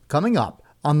coming up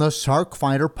on the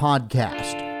SarcFinder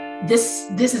podcast. This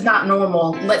is not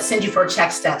normal. Let's send you for a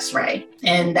chest x-ray.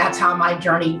 And that's how my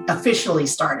journey officially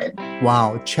started.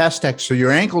 Wow, chest x-ray. So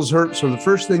your ankles hurt, so the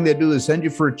first thing they do is send you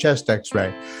for a chest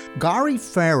x-ray. Gary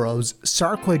Farrow's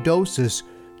sarcoidosis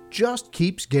just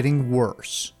keeps getting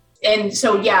worse. And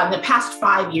so, in the past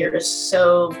 5 years,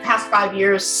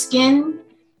 skin,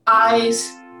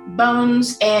 eyes,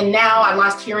 bones, and now I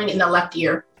lost hearing in the left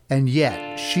ear. And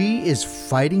yet, she is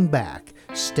fighting back,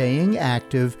 staying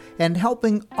active, and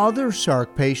helping other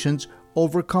Sarc patients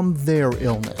overcome their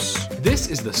illness. This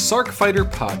is the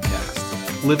SarcFinder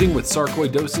podcast, living with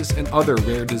sarcoidosis and other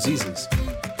rare diseases.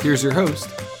 Here's your host,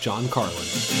 John Carlin.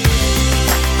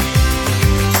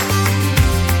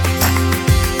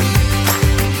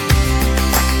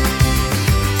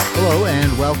 Hello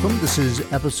and welcome. This is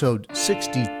episode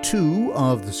 62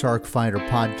 of the SarcFinder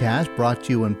podcast, brought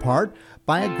to you in part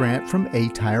by a grant from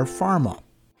aTyr Pharma.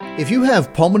 If you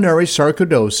have pulmonary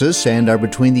sarcoidosis and are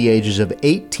between the ages of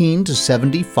 18 to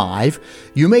 75,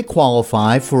 you may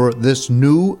qualify for this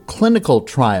new clinical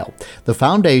trial. The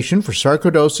Foundation for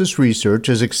Sarcoidosis Research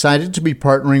is excited to be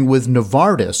partnering with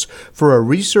Novartis for a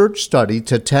research study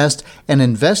to test an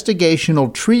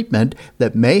investigational treatment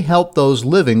that may help those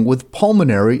living with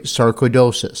pulmonary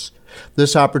sarcoidosis.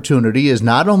 This opportunity is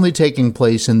not only taking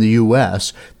place in the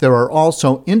U.S., there are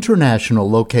also international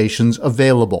locations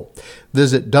available.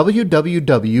 Visit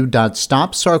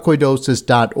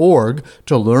www.stopsarcoidosis.org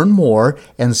to learn more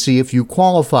and see if you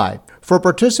qualify. For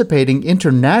participating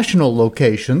international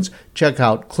locations, check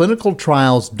out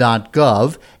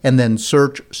clinicaltrials.gov and then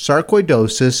search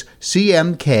sarcoidosis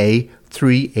CMK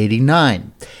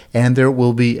 389. And there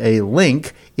will be a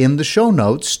link in the show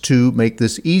notes to make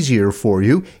this easier for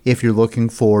you if you're looking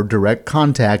for direct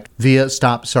contact via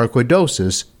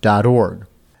stopsarcoidosis.org.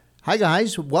 Hi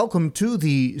guys, welcome to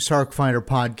the SarcFinder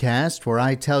podcast, where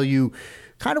I tell you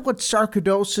kind of what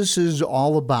sarcoidosis is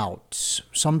all about.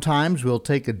 Sometimes we'll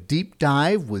take a deep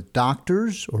dive with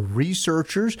doctors or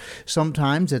researchers.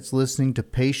 Sometimes it's listening to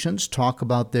patients talk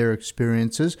about their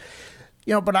experiences.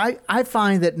 But I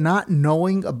find that not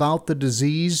knowing about the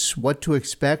disease, what to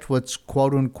expect, what's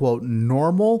quote-unquote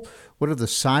normal, what are the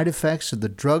side effects of the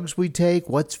drugs we take,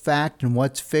 what's fact and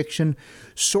what's fiction,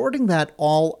 sorting that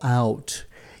all out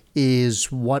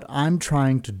is what I'm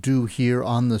trying to do here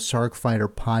on the SarcFinder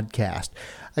podcast.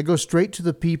 I go straight to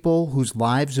the people whose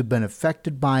lives have been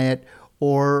affected by it,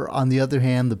 or on the other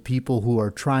hand, the people who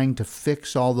are trying to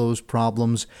fix all those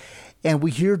problems. And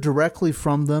we hear directly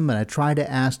from them, and I try to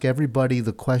ask everybody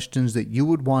the questions that you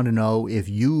would want to know if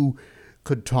you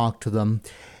could talk to them.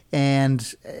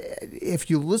 And if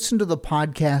you listen to the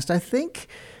podcast, I think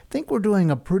we're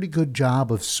doing a pretty good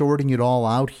job of sorting it all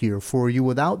out here for you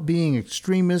without being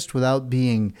extremist, without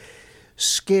being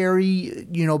scary,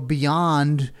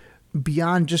 beyond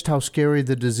just how scary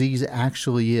the disease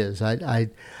actually is. I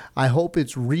hope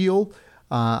it's real.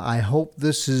 I hope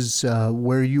this is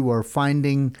where you are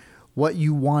finding what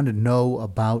you want to know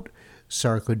about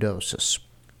sarcoidosis.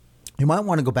 You might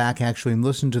want to go back actually and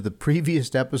listen to the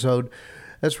previous episode.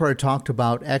 That's where I talked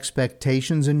about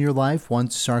expectations in your life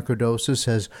once sarcoidosis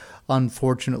has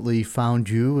unfortunately found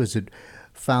you, as it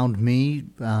found me.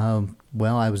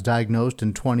 I was diagnosed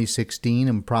in 2016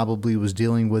 and probably was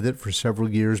dealing with it for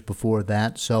several years before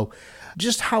that. So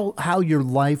just how your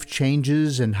life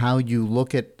changes and how you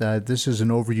look at, this is an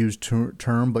overused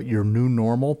term, but your new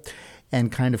normal, and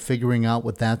kind of figuring out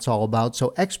what that's all about.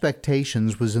 So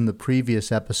expectations was in the previous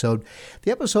episode.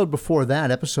 The episode before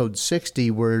that, episode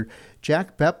 60, where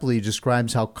Jack Bepley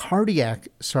describes how cardiac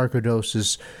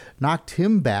sarcoidosis knocked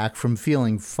him back from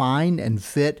feeling fine and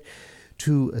fit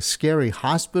to a scary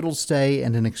hospital stay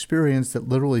and an experience that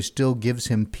literally still gives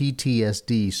him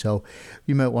PTSD. So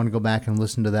you might want to go back and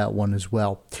listen to that one as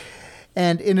well.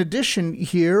 And in addition,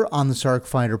 here on the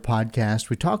SarcFinder podcast,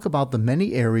 we talk about the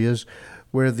many areas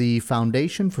where the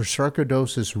Foundation for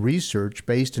Sarcoidosis Research,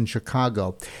 based in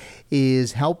Chicago,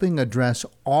 is helping address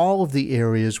all of the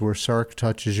areas where Sarc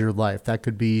touches your life. That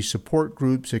could be support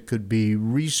groups, it could be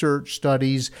research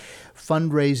studies,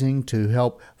 fundraising to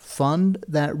help fund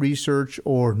that research,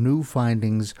 or new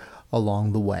findings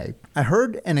along the way. I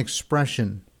heard an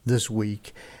expression this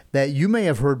week that you may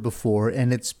have heard before,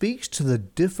 and it speaks to the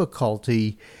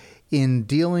difficulty in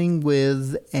dealing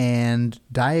with and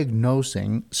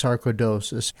diagnosing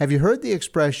sarcoidosis. Have you heard the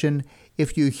expression,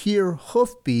 if you hear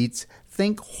hoofbeats,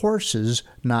 think horses,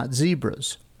 not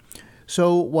zebras?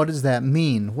 So what does that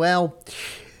mean? Well,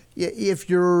 if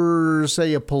you're,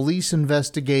 say, a police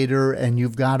investigator and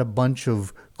you've got a bunch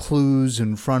of clues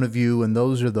in front of you and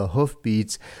those are the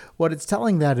hoofbeats, what it's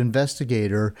telling that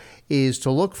investigator is to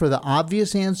look for the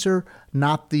obvious answer,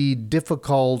 not the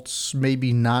difficult,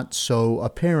 maybe not so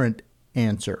apparent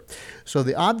answer. So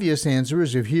the obvious answer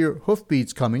is if you hear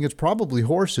hoofbeats coming, it's probably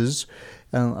horses.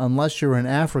 Unless you're in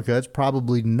Africa, it's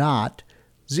probably not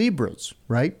zebras,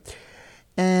 right?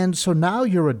 And so now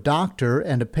you're a doctor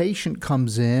and a patient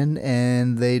comes in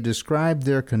and they describe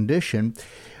their condition.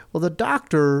 Well, the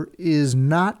doctor is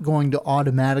not going to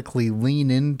automatically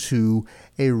lean into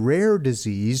a rare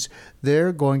disease.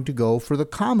 They're going to go for the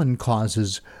common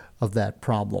causes of that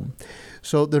problem.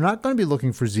 So they're not going to be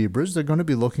looking for zebras. They're going to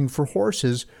be looking for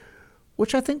horses,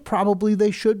 which I think probably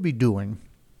they should be doing.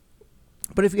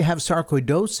 But if you have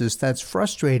sarcoidosis, that's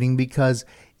frustrating because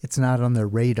it's not on their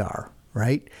radar,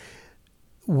 right?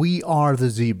 We are the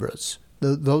zebras.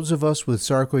 Those of us with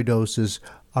sarcoidosis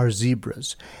are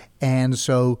zebras. And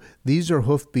so these are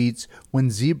hoofbeats when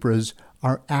zebras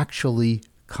are actually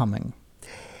coming.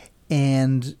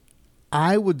 And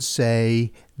I would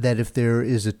say that if there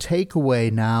is a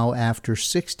takeaway now after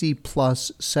 60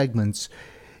 plus segments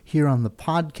here on the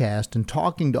podcast and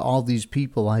talking to all these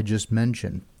people I just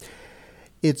mentioned,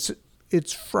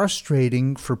 it's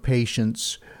frustrating for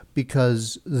patients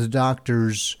because the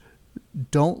doctors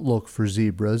don't look for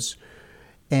zebras.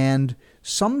 And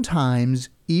sometimes,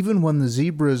 even when the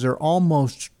zebras are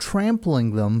almost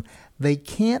trampling them, they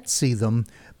can't see them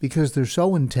because they're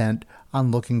so intent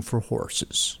on looking for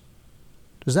horses.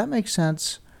 Does that make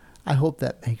sense? I hope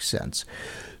that makes sense.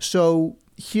 So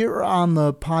here on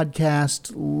the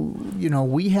podcast,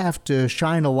 we have to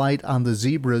shine a light on the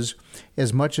zebras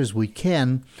as much as we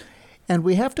can. And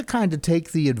we have to kind of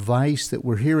take the advice that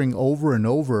we're hearing over and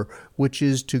over, which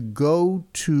is to go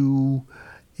to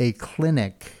a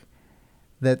clinic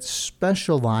that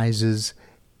specializes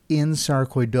in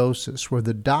sarcoidosis, where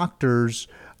the doctors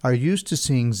are used to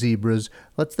seeing zebras.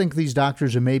 Let's think these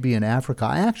doctors are maybe in Africa.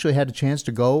 I actually had a chance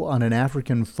to go on an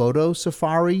African photo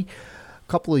safari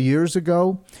a couple of years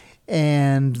ago,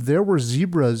 and there were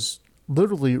zebras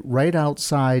literally right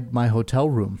outside my hotel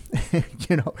room,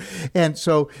 And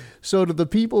so to the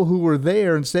people who were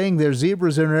there and saying their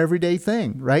zebras are an everyday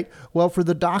thing, right? Well, for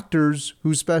the doctors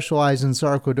who specialize in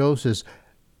sarcoidosis,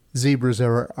 zebras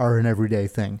are an everyday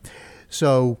thing.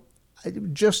 So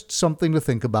just something to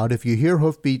think about. If you hear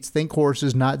hoofbeats, think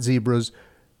horses, not zebras,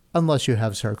 unless you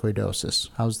have sarcoidosis.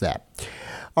 How's that?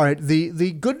 All right.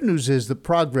 The good news is that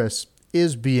progress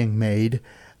is being made.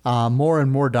 More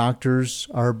and more doctors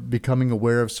are becoming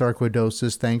aware of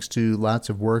sarcoidosis thanks to lots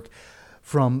of work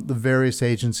from the various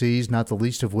agencies, not the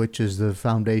least of which is the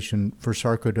Foundation for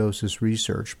Sarcoidosis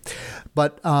Research.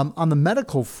 But on the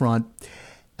medical front,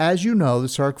 as you know, the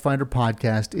SarcFinder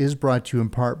podcast is brought to you in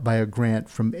part by a grant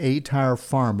from aTyr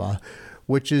Pharma,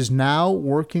 which is now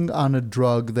working on a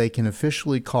drug they can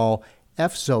officially call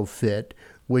EFZO-FIT,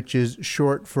 which is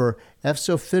short for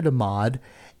efzofitimod,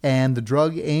 and the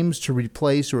drug aims to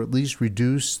replace or at least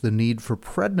reduce the need for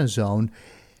prednisone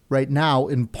right now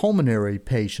in pulmonary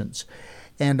patients.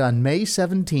 And on May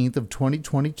 17th of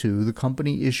 2022, the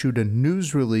company issued a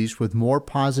news release with more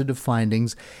positive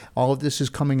findings. All of this is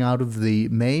coming out of the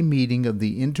May meeting of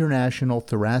the International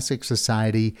Thoracic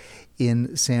Society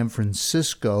in San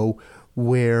Francisco,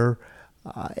 where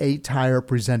aTyr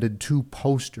presented two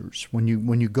posters. When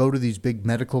you go to these big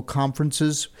medical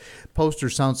conferences, poster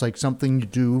sounds like something you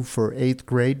do for 8th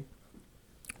grade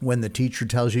when the teacher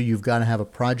tells you you've got to have a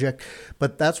project.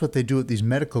 But that's what they do at these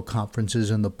medical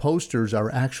conferences, and the posters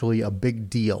are actually a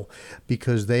big deal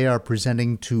because they are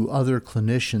presenting to other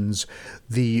clinicians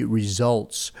the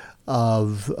results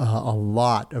of a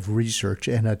lot of research,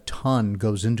 and a ton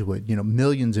goes into it.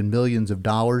 Millions and millions of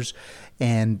dollars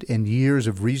and years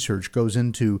of research goes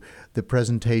into the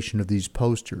presentation of these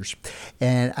posters.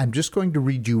 And I'm just going to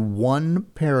read you one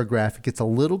paragraph. It gets a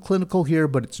little clinical here,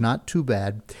 but it's not too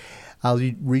bad. I'll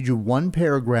read you one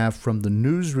paragraph from the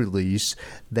news release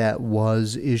that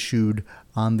was issued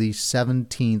on the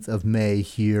 17th of May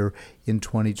here in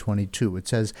 2022. It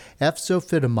says,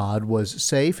 efzofitimod was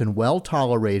safe and well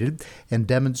tolerated and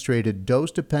demonstrated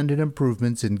dose-dependent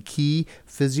improvements in key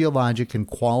physiologic and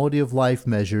quality of life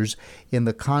measures in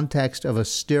the context of a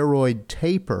steroid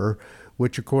taper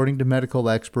which according to medical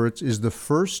experts is the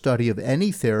first study of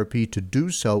any therapy to do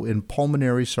so in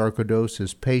pulmonary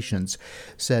sarcoidosis patients,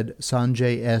 said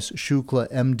Sanjay S. Shukla,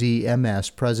 MD, MS,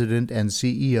 President and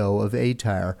CEO of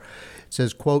aTyr. It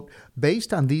says, quote,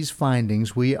 based on these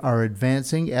findings, we are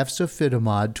advancing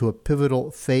efzofitimod to a pivotal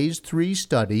phase 3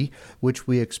 study, which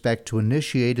we expect to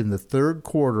initiate in the third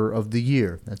quarter of the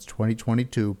year. That's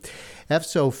 2022.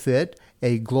 EFZO-FIT,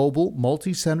 a global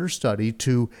multi-center study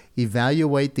to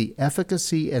evaluate the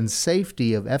efficacy and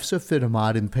safety of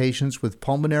efzofitimod in patients with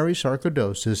pulmonary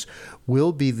sarcoidosis,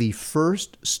 will be the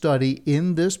first study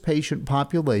in this patient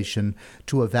population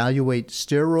to evaluate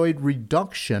steroid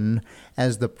reduction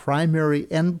as the primary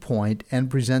endpoint and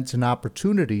presents an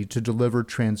opportunity to deliver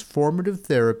transformative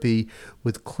therapy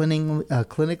with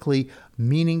clinically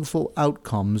meaningful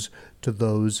outcomes to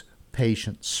those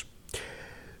patients.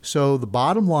 So the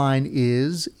bottom line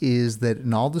is that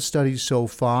in all the studies so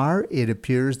far, it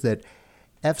appears that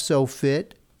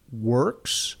EFZO-FIT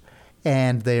works,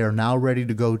 and they are now ready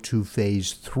to go to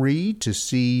phase 3 to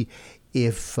see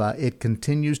if it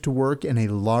continues to work in a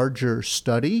larger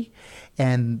study,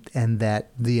 and that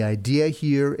the idea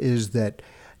here is that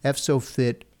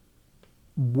EFZO-FIT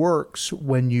works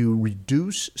when you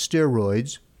reduce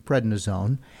steroids,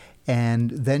 prednisone,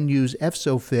 and then use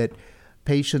EFZO-FIT.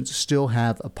 Patients still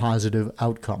have a positive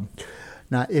outcome.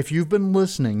 Now, if you've been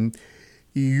listening,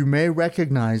 you may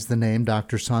recognize the name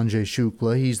Dr. Sanjay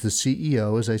Shukla. He's the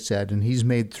CEO, as I said, and he's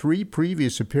made 3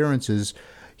 previous appearances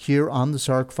here on the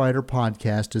Sarc Fighter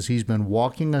podcast as he's been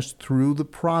walking us through the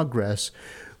progress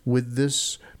with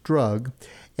this drug.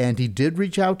 And he did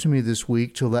reach out to me this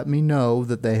week to let me know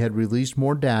that they had released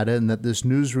more data and that this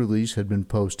news release had been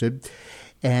posted.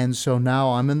 And so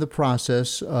now I'm in the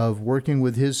process of working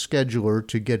with his scheduler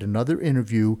to get another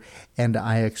interview, and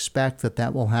I expect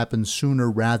that will happen sooner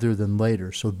rather than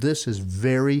later. So this is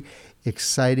very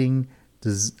exciting,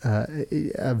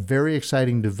 a very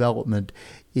exciting development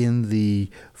in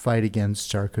the fight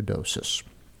against sarcoidosis.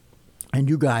 And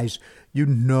you guys, you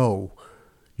know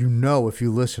if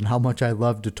you listen how much I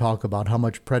love to talk about how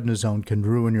much prednisone can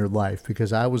ruin your life,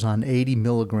 because I was on 80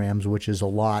 milligrams, which is a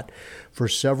lot, for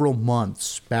several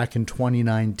months back in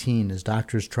 2019 as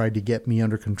doctors tried to get me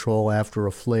under control after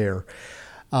a flare.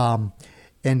 And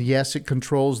yes, it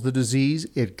controls the disease.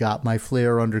 It got my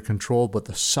flare under control, but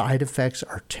the side effects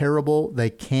are terrible.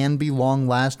 They can be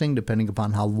long-lasting depending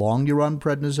upon how long you're on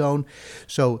prednisone.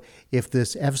 So if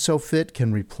this EFZO-FIT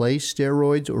can replace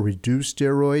steroids or reduce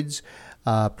steroids,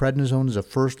 prednisone is a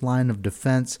first line of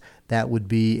defense. That would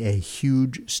be a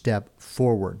huge step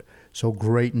forward. So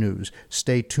great news.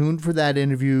 Stay tuned for that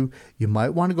interview. You might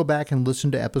want to go back and listen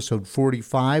to episode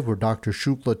 45 where Dr.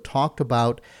 Shukla talked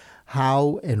about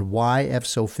how and why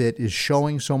EFZO-FIT is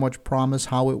showing so much promise,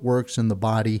 how it works in the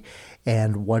body,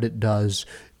 and what it does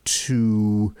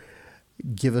to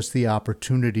give us the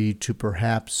opportunity to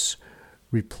perhaps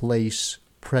replace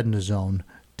prednisone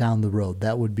down the road.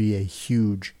 That would be a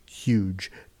huge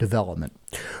development.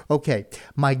 Okay,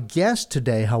 my guest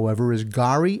today, however, is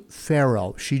Gari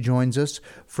Farrow. She joins us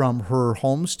from her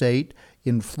home state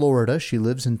in Florida. She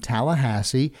lives in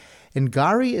Tallahassee. And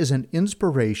Gari is an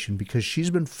inspiration because she's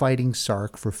been fighting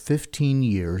SARC for 15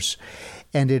 years,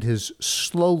 and it has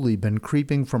slowly been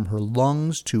creeping from her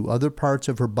lungs to other parts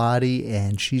of her body,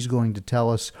 and she's going to tell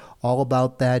us all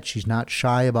about that. She's not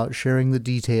shy about sharing the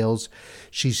details.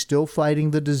 She's still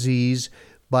fighting the disease,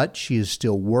 but she is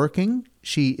still working.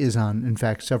 She is on, in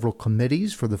fact, several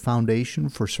committees for the Foundation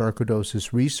for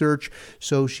Sarcoidosis Research,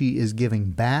 so she is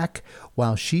giving back.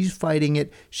 While she's fighting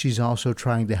it, she's also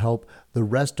trying to help the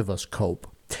rest of us cope.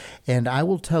 And I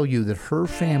will tell you that her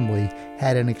family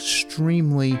had an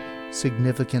extremely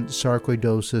significant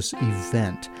sarcoidosis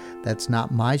event. That's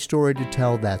not my story to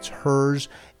tell, that's hers,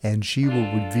 and she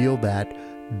will reveal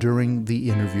that during the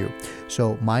interview.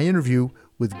 So my interview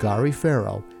with Gari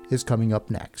Farrow is coming up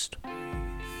next.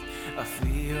 I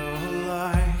feel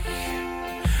like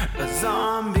a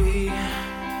zombie,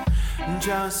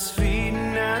 just feeding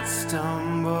and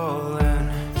stumbling.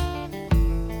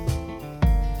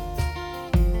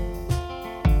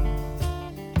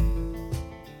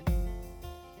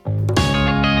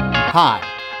 Hi,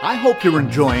 I hope you're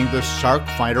enjoying the Sarc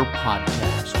Fighter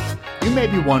podcast. You may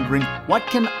be wondering, what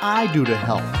can I do to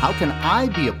help? How can I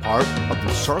be a part of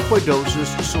the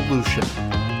sarcoidosis solution?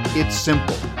 It's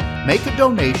simple. Make a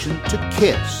donation to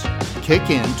KISS, Kick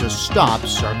In to Stop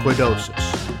Sarcoidosis.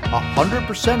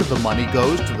 100% of the money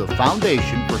goes to the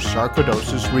Foundation for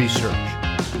Sarcoidosis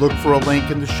Research. Look for a link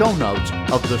in the show notes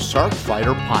of the Sarc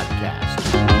Fighter podcast.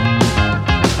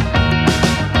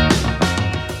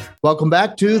 Welcome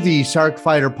back to the Sarc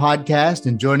Fighter podcast,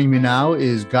 and joining me now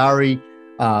is Gari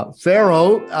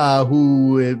Pharaoh,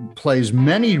 who plays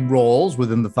many roles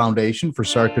within the Foundation for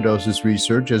Sarcoidosis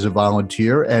Research as a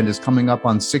volunteer and is coming up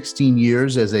on 16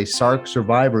 years as a SARC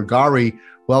survivor. Gari,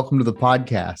 welcome to the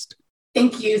podcast.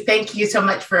 Thank you. Thank you so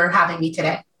much for having me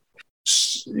today.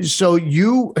 So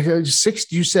you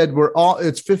said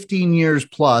it's 15 years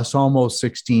plus, almost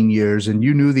 16 years, and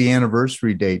you knew the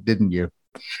anniversary date, didn't you?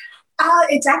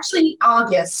 It's actually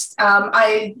August.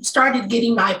 I started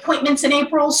getting my appointments in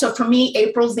April. So for me,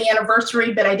 April's the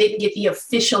anniversary, but I didn't get the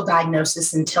official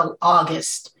diagnosis until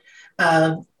August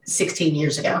 16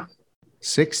 years ago.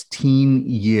 16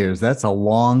 years. That's a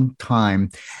long time.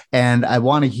 And I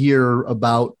want to hear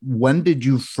about, when did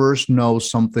you first know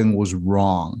something was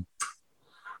wrong?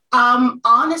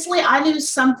 Honestly, I knew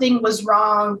something was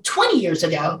wrong 20 years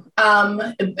ago.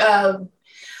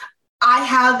 I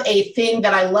have a thing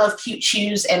that I love cute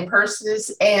shoes and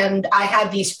purses, and I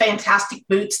had these fantastic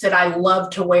boots that I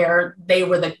love to wear. They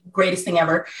were the greatest thing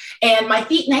ever. And my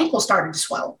feet and ankles started to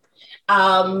swell.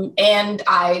 And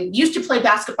I used to play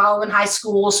basketball in high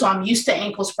school, so I'm used to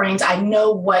ankle sprains. I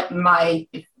know what my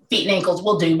feet and ankles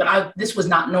will do, but this was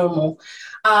not normal.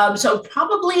 So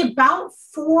probably about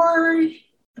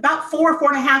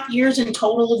 4.5 years in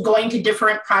total of going to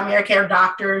different primary care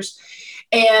doctors.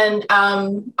 And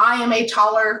I am a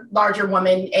taller, larger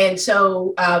woman. And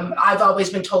so I've always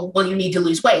been told, well, you need to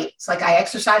lose weight. It's like I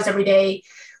exercise every day.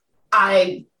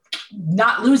 I'm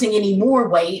not losing any more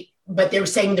weight, but they were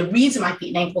saying the reason my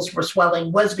feet and ankles were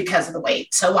swelling was because of the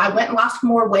weight. So I went and lost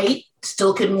more weight,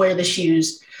 still couldn't wear the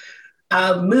shoes,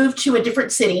 moved to a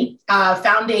different city,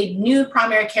 found a new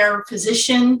primary care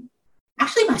physician.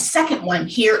 Actually, my second one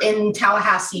here in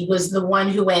Tallahassee was the one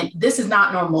who went, this is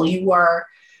not normal. You are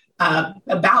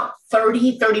about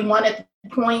 30, 31 at the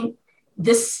point.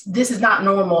 This is not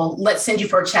normal. Let's send you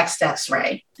for a chest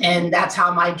X-ray. And that's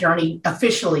how my journey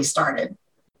officially started.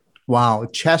 Wow,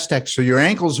 chest X. So your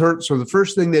ankles hurt. So the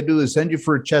first thing they do is send you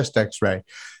for a chest X-ray,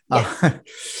 yes.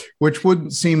 Which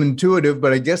wouldn't seem intuitive,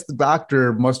 but I guess the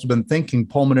doctor must have been thinking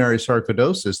pulmonary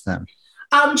sarcoidosis then.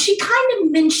 She kind of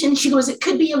mentioned, she goes, it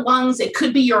could be your lungs, it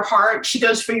could be your heart. She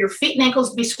goes, for your feet and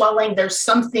ankles to be swelling, there's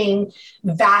something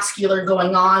vascular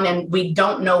going on and we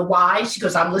don't know why. She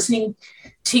goes, I'm listening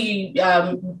to,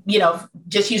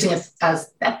 just using a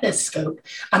stethoscope.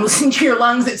 I'm listening to your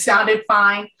lungs. It sounded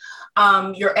fine.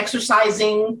 You're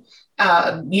exercising.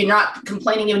 You're not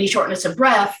complaining of any shortness of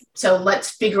breath. So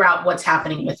let's figure out what's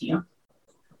happening with you.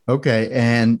 Okay.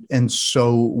 And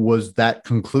so was that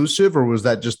conclusive or was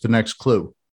that just the next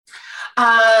clue?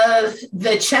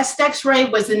 The chest X-ray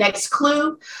was the next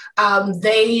clue.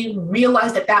 They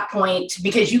realized at that point,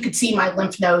 because you could see my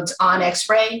lymph nodes on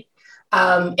X-ray,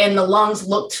 and the lungs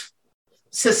looked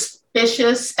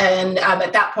suspicious. And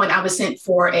at that point, I was sent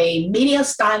for a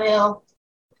mediastinal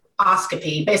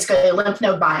oscopy, basically a lymph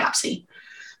node biopsy.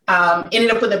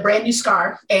 Ended up with a brand new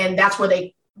scar. And that's where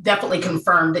they definitely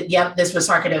confirmed that, yep, this was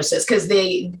sarcoidosis. Because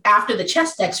after the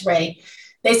chest X-ray,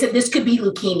 they said this could be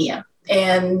leukemia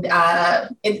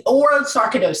or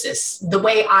sarcoidosis. The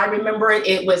way I remember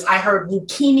it was I heard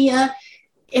leukemia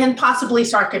and possibly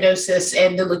sarcoidosis,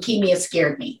 and the leukemia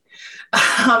scared me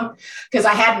because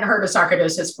I hadn't heard of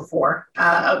sarcoidosis before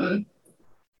in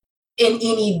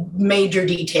any major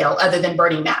detail other than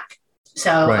Bernie Mac.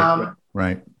 So,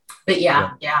 right. But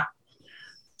yeah.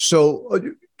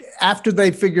 So after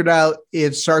they figured out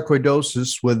it's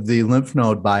sarcoidosis with the lymph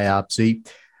node biopsy,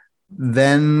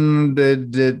 then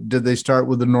did they start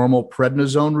with the normal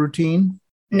prednisone routine?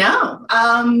 No.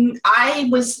 I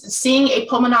was seeing a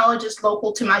pulmonologist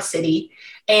local to my city,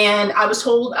 and I was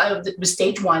told it was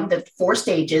stage 1, the 4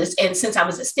 stages. And since I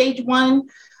was at stage 1,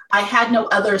 I had no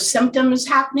other symptoms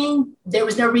happening. There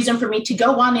was no reason for me to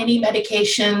go on any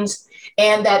medications.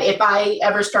 And that if I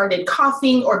ever started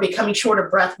coughing or becoming short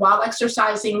of breath while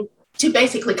exercising, to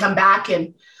basically come back.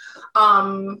 And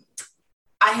I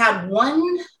had one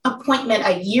appointment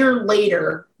a year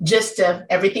later,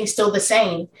 everything's still the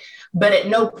same, but at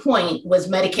no point was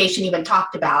medication even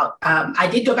talked about. I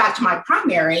did go back to my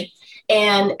primary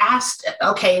and asked,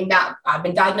 okay, now I've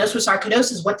been diagnosed with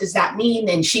sarcoidosis. What does that mean?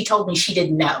 And she told me she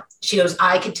didn't know. She goes,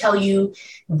 I could tell you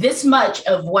this much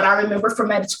of what I remember from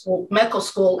medical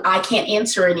school. I can't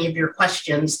answer any of your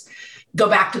questions. Go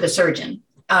back to the surgeon.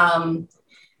 And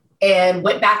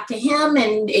went back to him,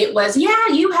 and it was, yeah,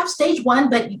 you have stage 1,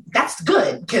 but that's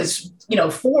good because,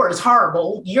 4 is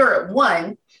horrible. You're at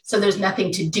 1, so there's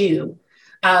nothing to do.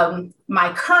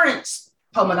 My current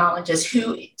pulmonologist,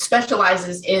 who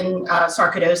specializes in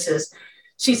sarcoidosis,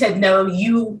 she said, no,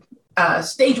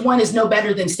 stage 1 is no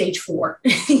better than stage 4.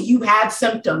 You had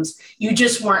symptoms. You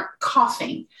just weren't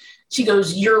coughing. She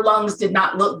goes, your lungs did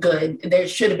not look good. There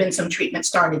should have been some treatment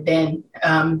started then.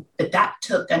 But that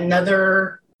took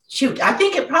another, I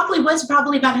think it probably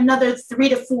about another 3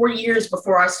 to 4 years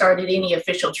before I started any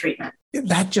official treatment.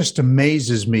 That just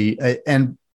amazes me.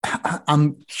 And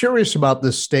I'm curious about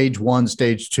this stage 1,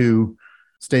 stage 2,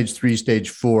 stage 3, stage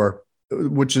 4,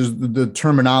 which is the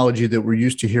terminology that we're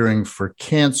used to hearing for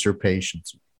cancer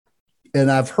patients. And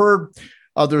I've heard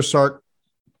other SARC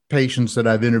patients that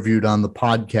I've interviewed on the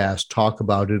podcast talk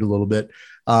about it a little bit.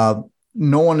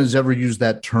 No one has ever used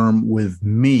that term with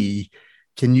me.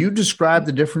 Can you describe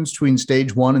the difference between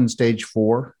stage 1 and stage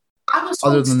 4?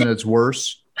 Other than that it's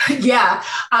worse? Yeah.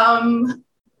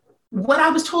 What I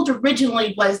was told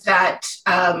originally was that,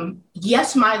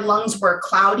 yes, my lungs were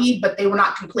cloudy, but they were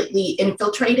not completely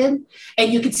infiltrated.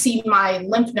 And you could see my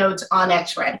lymph nodes on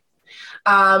x-ray.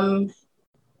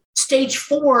 Stage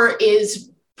 4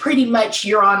 is pretty much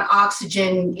you're on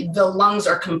oxygen. The lungs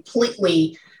are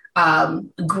completely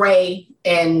gray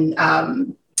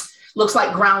and looks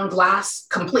like ground glass,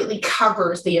 completely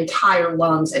covers the entire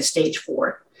lungs at stage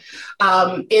 4.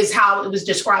 Is how it was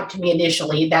described to me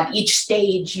initially, that each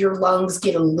stage your lungs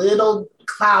get a little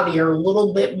cloudier, a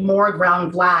little bit more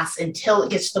ground glass until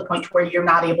it gets to the point where you're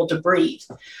not able to breathe.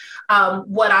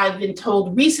 What I've been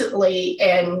told recently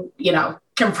and,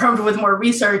 confirmed with more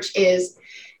research is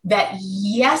that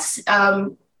yes,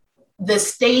 the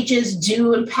stages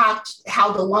do impact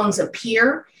how the lungs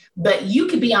appear, but you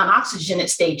could be on oxygen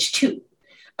at stage 2.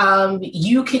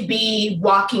 You could be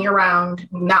walking around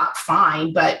not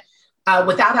fine, but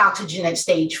without oxygen at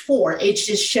stage 4. It's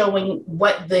just showing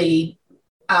what the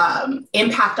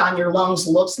impact on your lungs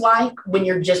looks like when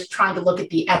you're just trying to look at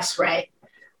the X-ray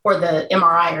or the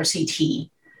MRI or CT.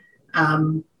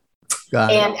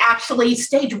 And actually,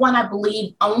 stage 1, I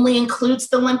believe, only includes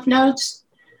the lymph nodes.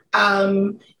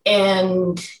 And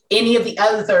any of the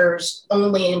others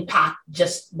only impact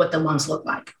just what the lungs look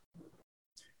like.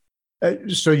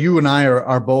 So you and I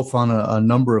are both on a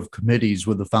number of committees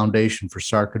with the Foundation for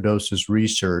Sarcoidosis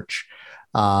Research.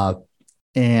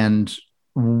 And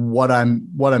what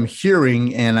I'm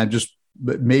hearing, and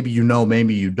maybe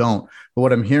maybe you don't, but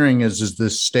what I'm hearing is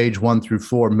this stage 1 through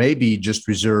 4 may be just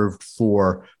reserved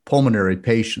for pulmonary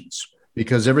patients,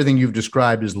 because everything you've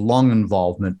described is lung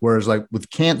involvement. Whereas like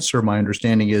with cancer, my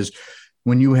understanding is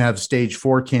when you have stage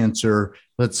 4 cancer,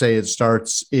 let's say it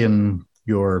starts in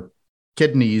your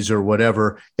kidneys or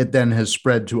whatever, it then has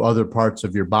spread to other parts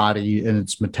of your body and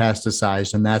it's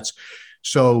metastasized. And that's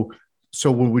so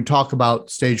when we talk about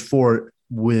stage 4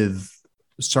 with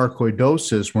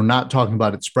sarcoidosis, we're not talking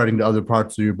about it spreading to other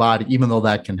parts of your body, even though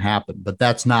that can happen. But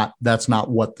that's not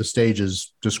what the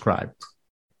stages describe.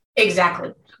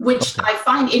 Exactly. Which I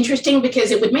find interesting, because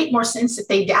it would make more sense if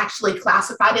they actually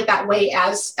classified it that way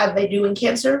as they do in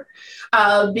cancer.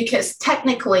 Because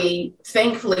technically,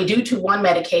 thankfully, due to one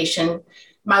medication,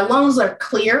 my lungs are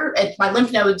clear and my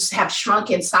lymph nodes have shrunk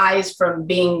in size from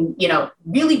being,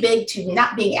 really big to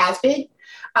not being as big.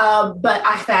 But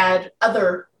I've had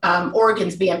other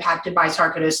organs be impacted by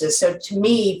sarcoidosis. So to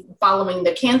me, following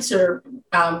the cancer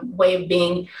way of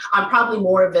being, I'm probably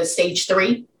more of a stage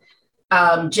 3.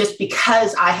 Just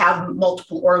because I have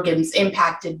multiple organs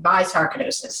impacted by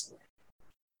sarcoidosis.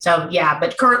 So yeah,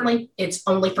 but currently it's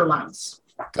only for lungs.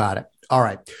 Got it. All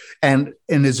right. And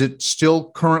is it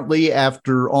still currently,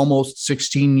 after almost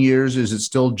 16 years, is it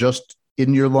still just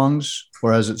in your lungs,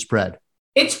 or has it spread?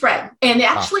 It spread, and it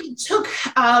actually took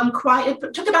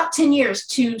it took about 10 years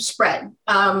to spread.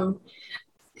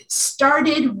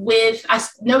 Started with, I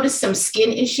noticed some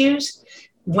skin issues.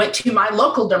 Went to my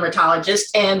local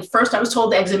dermatologist, and first I was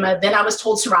told eczema, then I was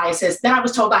told psoriasis, then I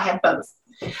was told I had both.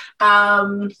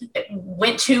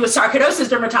 Went to a sarcoidosis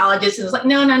dermatologist and was like,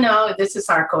 no, this is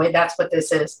sarcoid. That's what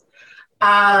this is.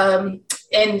 And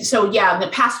so, yeah, in the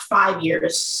past 5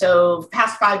 years,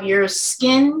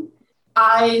 skin,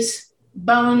 eyes,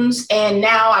 bones, and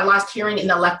now I lost hearing in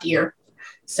the left ear.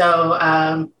 So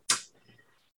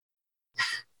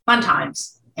fun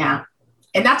times. Yeah.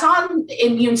 And that's on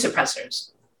immune suppressors.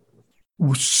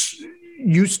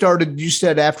 You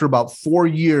said after about 4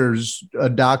 years, a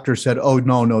doctor said, oh,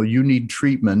 no, you need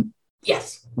treatment.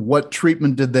 Yes. What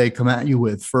treatment did they come at you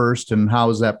with first, and how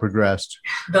has that progressed?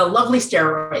 The lovely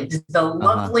steroids.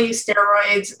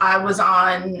 Steroids. I was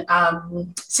on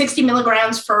 60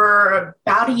 milligrams for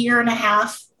about a year and a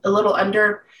half, a little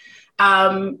under.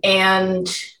 And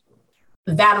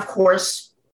that, of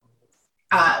course,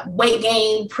 weight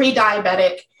gain,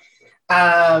 pre-diabetic,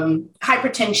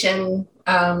 hypertension,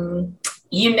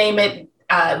 you name it,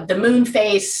 the moon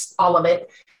face, all of it,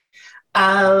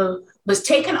 was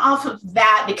taken off of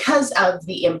that because of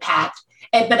the impact.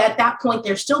 But at that point,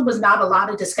 there still was not a lot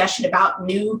of discussion about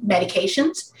new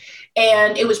medications.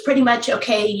 And it was pretty much,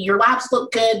 okay, your labs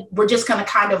look good. We're just going to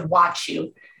kind of watch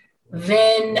you.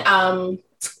 Then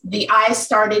the eyes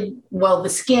started, the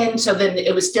skin. So then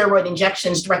it was steroid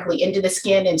injections directly into the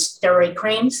skin and steroid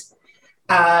creams,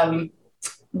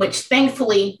 which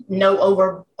thankfully no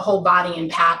over whole body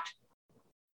impact.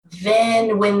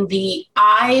 Then when the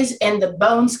eyes and the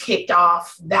bones kicked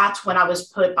off, that's when I was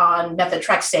put on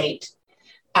methotrexate.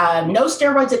 No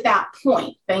steroids at that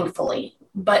point, thankfully.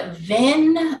 But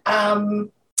then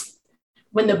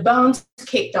when the bones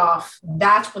kicked off,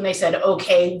 that's when they said,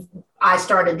 okay, I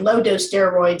started low dose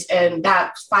steroids, and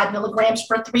that's 5 milligrams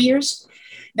for 3 years.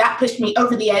 That pushed me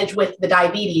over the edge with the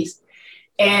diabetes.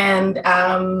 And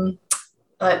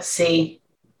let's see.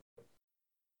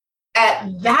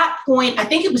 At that point, I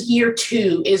think it was year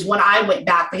 2 is when I went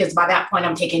back, because by that point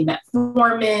I'm taking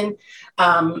metformin.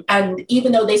 And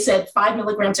even though they said 5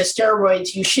 milligrams of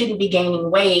steroids, you shouldn't be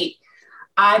gaining weight.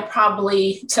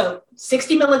 So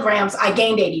 60 milligrams, I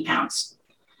gained 80 pounds.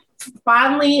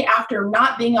 Finally, after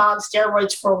not being on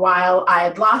steroids for a while, I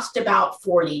had lost about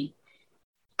 40.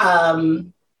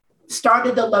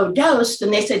 Started the low dose,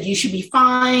 and they said, you should be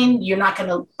fine.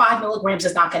 5 milligrams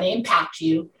is not going to impact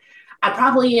you. I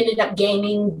probably ended up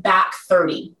gaining back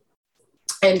 30.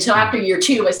 And so after year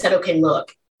 2, I said, okay,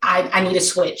 look, I need a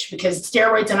switch because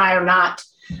steroids and I are not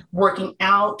working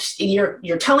out.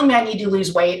 You're telling me I need to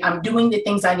lose weight. I'm doing the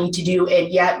things I need to do. And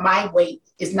yet my weight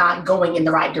is not going in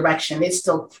the right direction. It's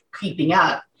still creeping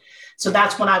up. So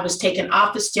that's when I was taken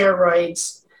off the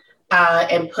steroids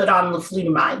and put on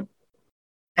leflunomide.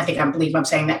 I believe I'm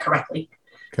saying that correctly.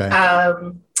 Okay.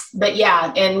 But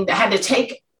yeah, and I had to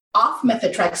take off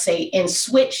methotrexate and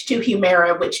switch to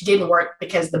Humira, which didn't work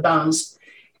because of the bones.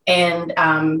 And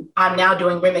I'm now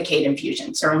doing Remicade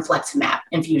infusions or infliximab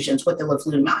infusions with the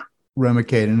leflunomide.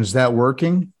 Remicade, and is that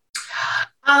working?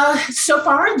 So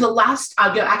far, I'll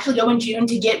actually go in June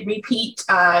to get repeat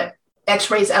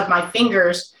x-rays of my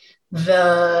fingers.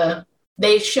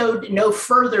 They showed no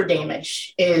further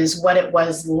damage is what it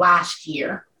was last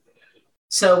year.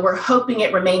 So we're hoping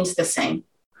it remains the same.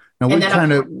 Now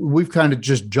we've kind of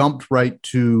just jumped right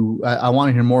to, I want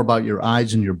to hear more about your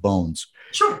eyes and your bones.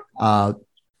 Sure.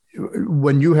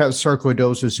 When you have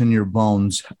sarcoidosis in your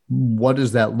bones, what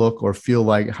does that look or feel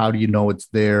like? How do you know it's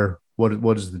there?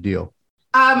 What is the deal?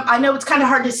 I know it's kind of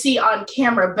hard to see on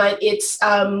camera, but it's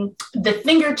the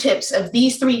fingertips of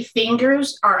these 3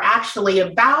 fingers are actually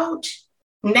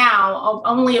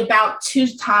only about 2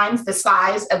 times the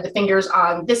size of the fingers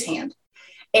on this hand.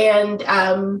 And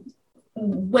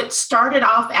what started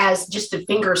off as just a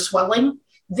finger swelling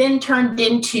then turned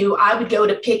into, I would go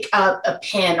to pick up a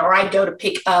pen or I'd go to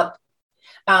pick up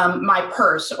my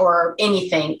purse or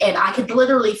anything. And I could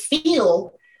literally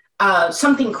feel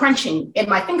something crunching in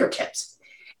my fingertips.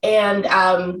 And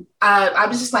I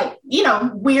was just like,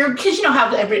 weird, because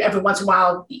how every once in a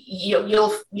while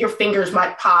your fingers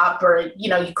might pop or,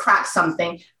 you crack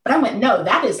something. But I went, no,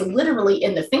 that is literally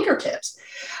in the fingertips.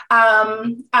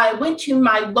 I went to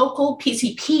my local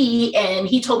PCP and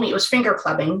he told me it was finger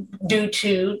clubbing due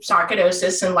to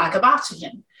sarcoidosis and lack of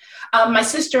oxygen. My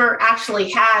sister actually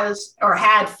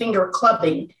had finger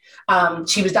clubbing.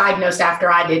 She was diagnosed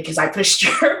after I did because I pushed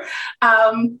her.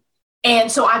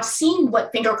 And so I've seen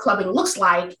what finger clubbing looks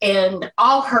like, and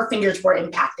all her fingers were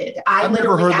impacted. I've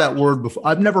never heard that word before.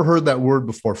 I've never heard that word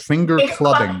before. Finger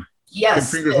clubbing.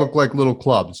 Yes. Your fingers look like little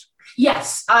clubs.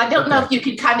 Yes. I don't know if you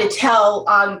can kind of tell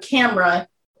on camera.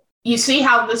 You see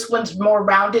how this one's more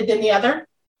rounded than the other?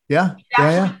 Yeah. It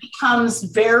actually becomes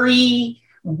very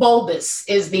bulbous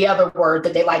is the other word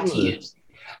that they like to use.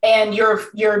 And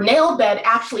your nail bed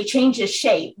actually changes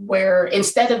shape, where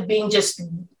instead of being just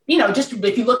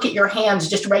if you look at your hands,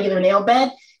 just regular nail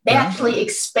bed, they actually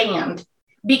expand,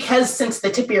 because since the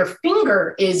tip of your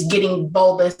finger is getting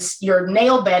bulbous, your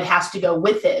nail bed has to go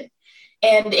with it.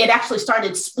 And it actually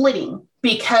started splitting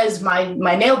because my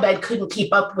nail bed couldn't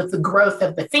keep up with the growth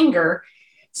of the finger.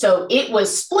 So it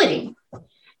was splitting.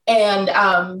 And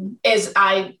as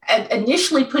I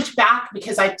initially pushed back,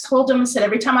 because I told him, I said,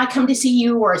 every time I come to see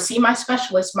you or see my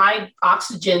specialist, my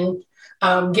oxygen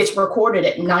gets recorded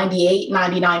at 98,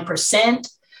 99%.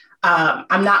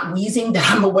 I'm not wheezing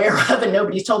that I'm aware of, and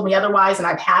nobody's told me otherwise. And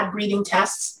I've had breathing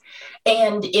tests.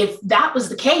 And if that was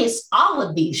the case, all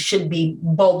of these should be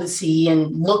bulbousy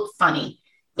and look funny.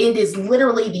 It is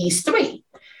literally these 3.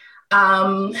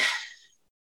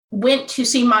 Went to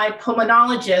see my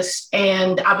pulmonologist,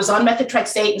 and I was on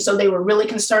methotrexate. And so they were really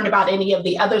concerned about any of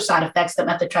the other side effects that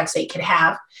methotrexate could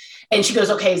have. And she goes,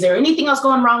 okay, is there anything else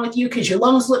going wrong with you? Because your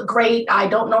lungs look great. I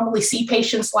don't normally see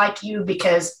patients like you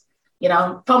because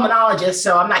pulmonologist,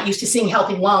 so I'm not used to seeing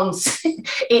healthy lungs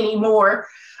anymore.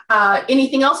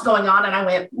 Anything else going on? And I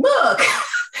went, look.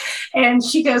 And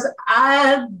she goes,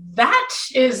 that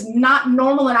is not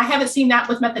normal. And I haven't seen that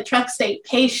with methotrexate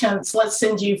patients. Let's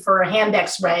send you for a hand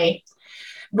x-ray,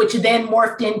 which then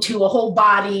morphed into a whole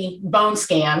body bone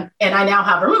scan. And I now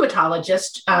have a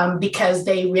rheumatologist because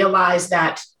they realized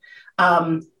that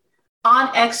on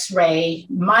x-ray,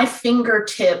 my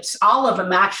fingertips, all of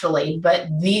them actually, but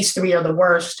these three are the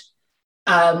worst.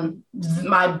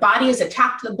 My body is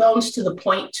attacked the bones to the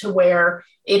point to where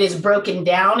it is broken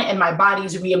down and my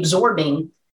body's reabsorbing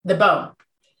the bone.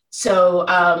 So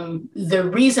the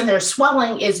reason they're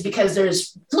swelling is because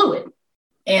there's fluid,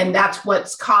 and that's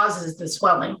what causes the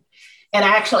swelling. And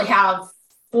I actually have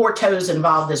 4 toes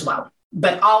involved as well,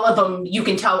 but all of them, you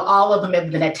can tell all of them have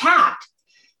been attacked.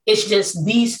 It's just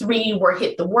these 3 were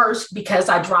hit the worst because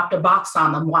I dropped a box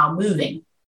on them while moving.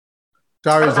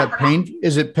 Sorry,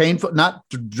 is it painful? Not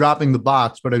dropping the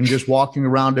box, but I'm just walking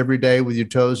around every day with your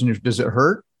toes, and does it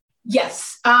hurt?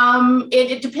 Yes.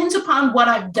 It depends upon what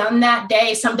I've done that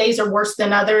day. Some days are worse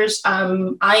than others.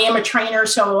 I am a trainer,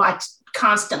 so I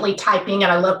constantly typing,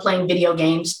 and I love playing video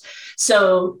games.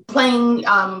 So playing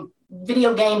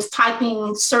video games,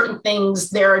 typing certain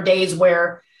things, there are days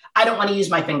where I don't want to use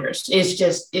my fingers.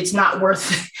 It's not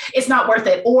worth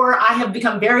it. Or I have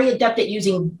become very adept at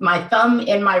using my thumb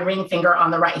and my ring finger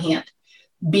on the right hand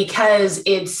because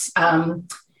it's, I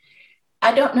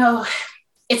don't know,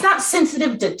 it's not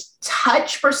sensitive to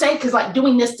touch per se, because like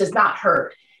doing this does not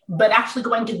hurt, but actually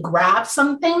going to grab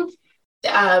something,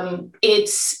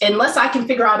 it's, unless I can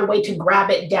figure out a way to grab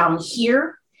it down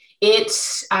here,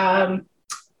 it's,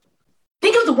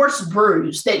 think of the worst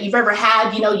bruise that you've ever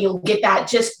had. You'll get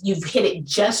that you've hit it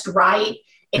just right.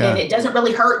 And it doesn't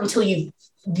really hurt until you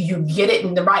get it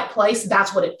in the right place.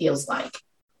 That's what it feels like.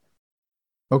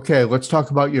 Okay. Let's talk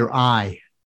about your eye.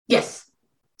 Yes.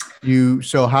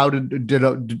 So how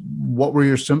what were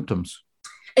your symptoms?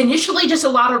 Initially, just a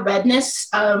lot of redness,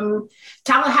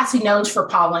 Tallahassee known for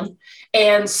pollen.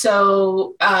 And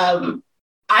so,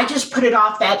 I just put it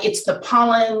off that it's the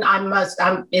pollen.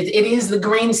 It is the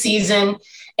green season,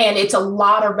 and it's a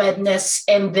lot of redness.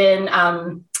 And then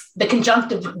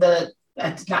the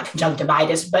not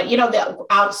conjunctivitis, but the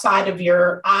outside of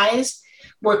your eyes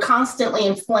were constantly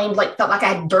inflamed, felt like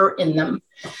I had dirt in them.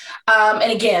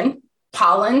 And again,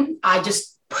 pollen, I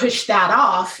just pushed that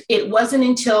off. It wasn't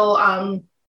until I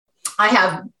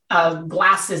have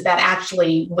glasses that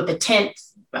actually with the tint,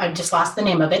 I just lost the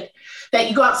name of it, that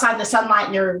you go outside in the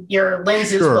sunlight and your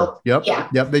lenses will. Yep.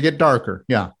 They get darker.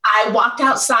 Yeah. I walked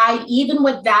outside, even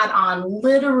with that on,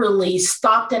 literally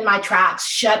stopped in my tracks,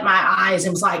 shut my eyes,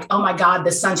 and was like, oh my God,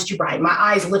 the sun's too bright. My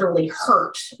eyes literally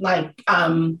hurt. The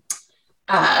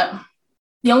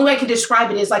only way I could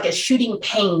describe it is like a shooting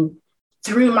pain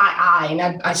through my eye.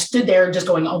 And I stood there just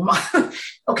going, oh my,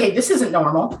 okay, this isn't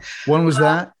normal. When was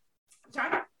that?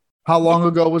 Sorry? How long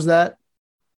ago was that?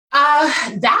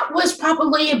 That was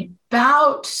probably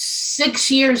about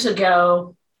 6 years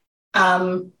ago.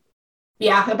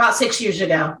 About 6 years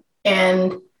ago.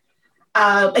 And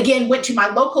again, went to my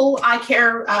local eye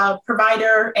care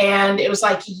provider, and it was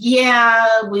like,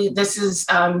 this is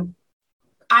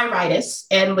iritis,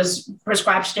 and was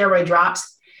prescribed steroid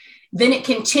drops. Then it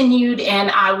continued, and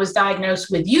I was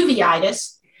diagnosed with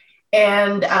uveitis,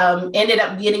 and ended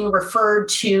up getting referred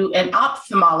to an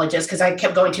ophthalmologist because I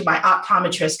kept going to my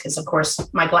optometrist because, of course,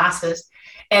 my glasses.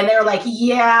 And they're like,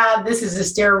 this is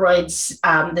this is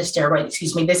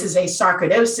a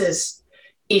sarcoidosis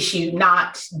issue,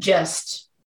 not just,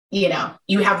 you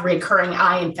have recurring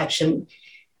eye infection.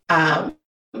 And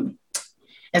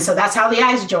so that's how the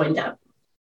eyes joined up.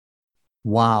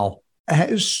 Wow.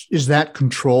 Is that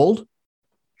controlled?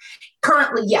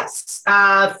 Currently, yes.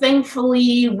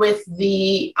 Thankfully, with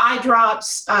the eye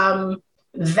drops, I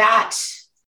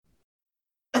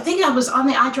think I was on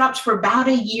the eye drops for about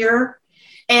a year.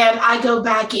 And I go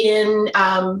back in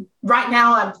right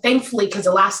now. I'm thankfully, because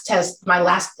my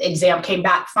last exam came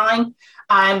back fine.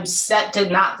 I'm set to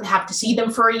not have to see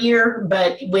them for a year.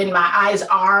 But when my eyes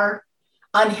are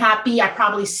unhappy, I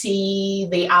probably see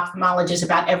the ophthalmologist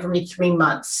about every 3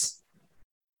 months.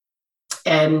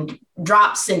 And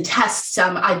drops and tests.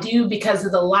 I do, because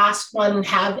of the last one,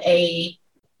 have a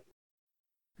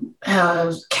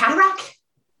cataract?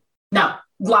 No.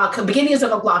 Beginnings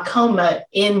of a glaucoma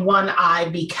in one eye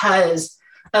because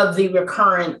of the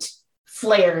recurrent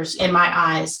flares in my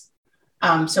eyes.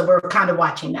 So we're kind of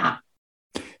watching that.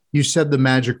 You said the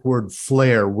magic word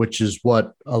flare, which is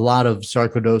what a lot of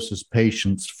sarcoidosis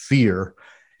patients fear.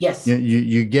 Yes.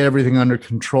 You get everything under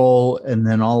control, and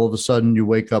then all of a sudden you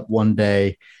wake up one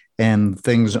day and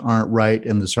things aren't right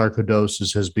and the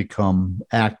sarcoidosis has become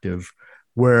active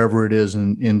wherever it is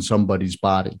in somebody's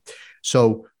body.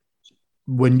 So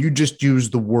when you just use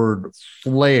the word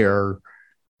flare,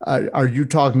 are you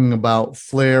talking about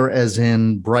flare as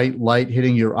in bright light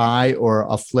hitting your eye, or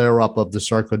a flare up of the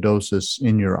sarcoidosis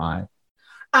in your eye?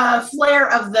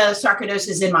 Flare of the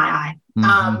sarcoidosis in my eye.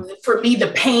 For me,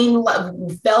 the pain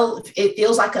it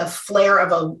feels like a flare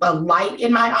of a light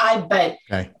in my eye, but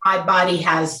my body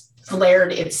has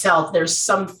flared itself. There's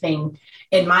something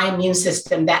in my immune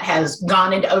system that has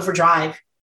gone into overdrive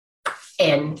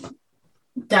and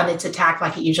done its attack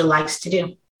like it usually likes to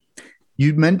do.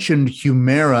 You mentioned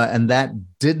Humira, and that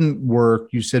didn't work,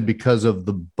 you said, because of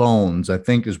the bones, I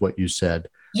think is what you said.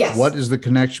 Yes. What is the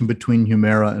connection between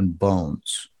Humira and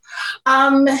bones?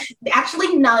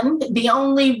 Actually, none. The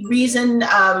only reason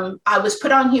I was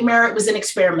put on Humira, it was an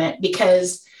experiment,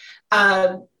 because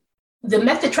the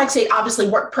methotrexate obviously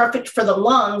worked perfect for the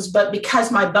lungs, but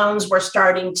because my bones were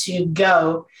starting to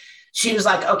go, she was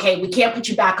like, okay, we can't put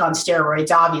you back on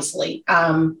steroids, obviously.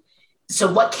 So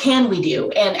what can we do?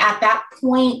 And at that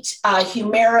point,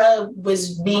 Humira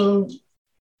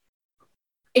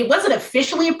it wasn't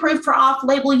officially approved for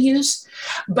off-label use,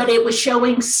 but it was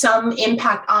showing some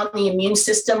impact on the immune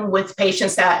system with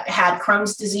patients that had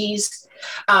Crohn's disease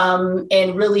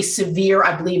and really severe,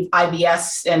 I believe,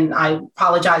 IBS. And I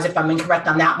apologize if I'm incorrect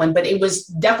on that one, but it was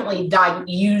definitely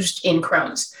used in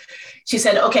Crohn's. She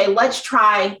said, okay, let's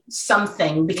try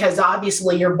something, because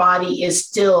obviously your body is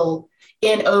still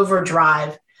in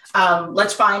overdrive.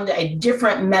 Let's find a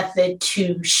different method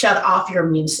to shut off your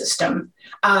immune system.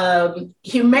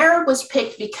 Humira was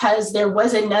picked because there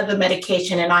was another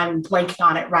medication, and I'm blanking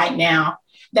on it right now,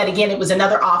 that again, it was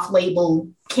another off-label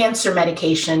cancer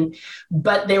medication,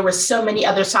 but there were so many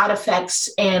other side effects.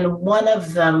 And one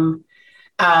of them,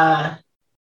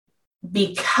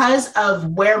 because of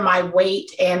where my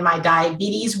weight and my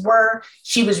diabetes were,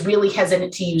 she was really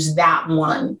hesitant to use that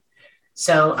one.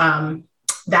 So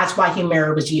that's why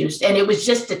Humira was used. And it was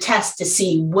just a test to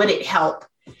see, would it help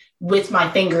with my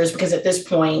fingers? Because at this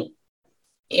point,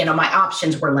 my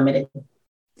options were limited.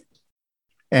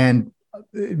 And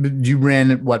you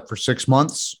ran it, what, for 6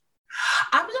 months?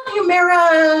 I was on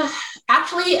Humira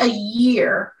actually a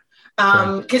year.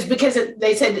 Because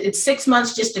they said it's 6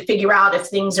 months just to figure out if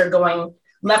things are going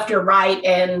left or right.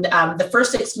 And the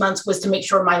first 6 months was to make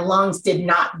sure my lungs did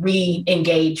not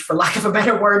re-engage, for lack of a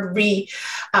better word,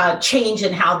 change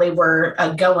in how they were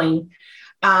going.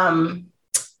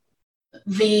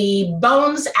 The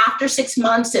bones after 6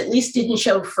 months at least didn't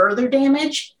show further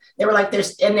damage. They were like,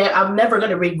 I'm never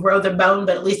going to regrow the bone,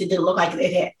 but at least it didn't look like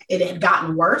it had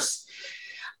gotten worse.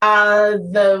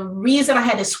 The reason I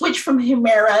had to switch from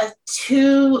Humira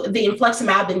to the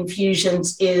infliximab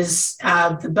infusions is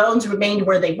the bones remained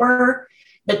where they were,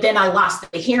 but then I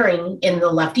lost the hearing in the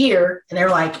left ear, and they're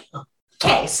like,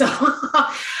 okay, so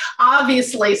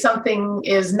obviously something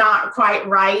is not quite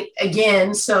right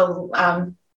again. So,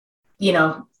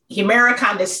 Humira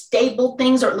kind of stabled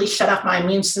things, or at least shut off my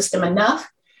immune system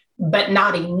enough, but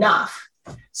not enough.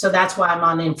 So that's why I'm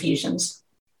on infusions.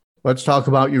 Let's talk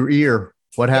about your ear.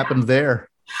 What happened there?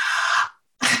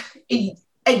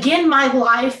 Again, my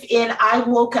life, and I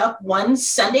woke up one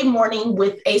Sunday morning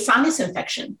with a sinus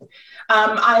infection.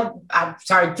 I'm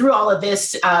sorry, through all of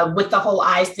this, with the whole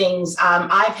eyes things,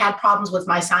 I've had problems with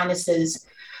my sinuses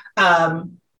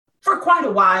for quite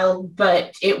a while,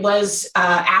 but it was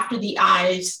after the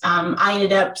eyes, I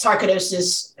ended up,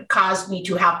 sarcoidosis caused me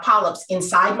to have polyps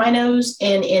inside my nose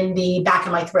and in the back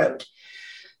of my throat.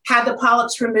 Had the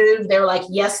polyps removed. They were like,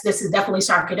 yes, this is definitely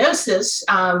sarcoidosis,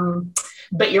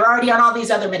 but you're already on all these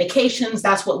other medications.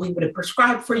 That's what we would have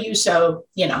prescribed for you. So,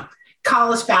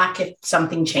 call us back if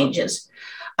something changes.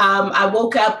 I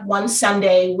woke up one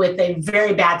Sunday with a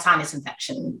very bad sinus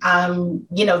infection,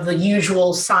 the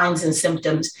usual signs and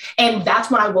symptoms. And that's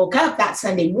when I woke up that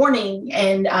Sunday morning,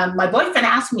 and my boyfriend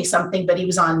asked me something, but he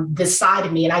was on this side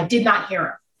of me and I did not hear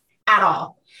him at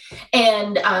all.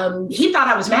 And he thought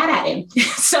I was mad at him.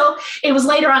 So it was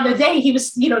later on the day, he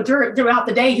was, throughout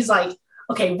the day, he's like,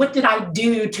 okay, what did I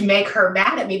do to make her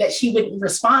mad at me that she wouldn't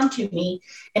respond to me?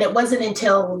 And it wasn't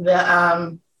until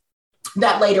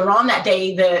that later on that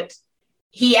day that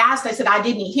he asked, I said, I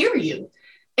didn't hear you.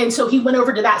 And so he went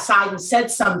over to that side and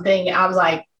said something. I was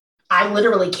like, I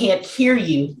literally can't hear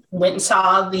you. Went and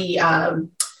saw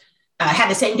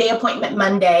had the same day appointment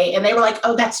Monday, and they were like,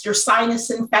 oh, that's your sinus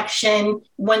infection.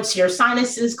 Once your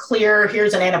sinus is clear,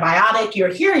 here's an antibiotic, your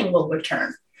hearing will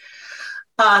return.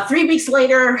 3 weeks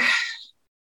later,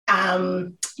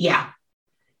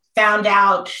 found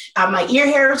out my ear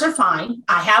hairs are fine.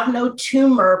 I have no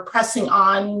tumor pressing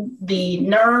on the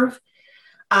nerve.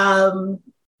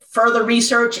 Further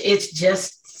research, it's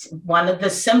just one of the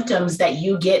symptoms that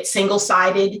you get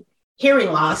single-sided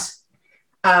hearing loss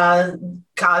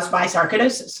caused by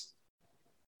sarcoidosis.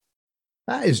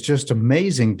 That is just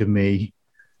amazing to me.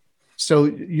 So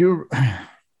you're,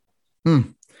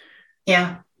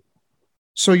 Yeah.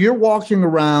 So you're walking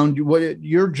around. What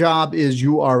your job is?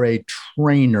 You are a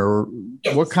trainer.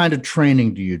 Yes. What kind of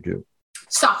training do you do?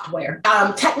 Software.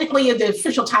 Technically, the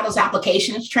official title is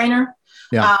applications trainer.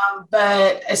 Yeah.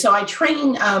 But so I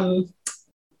train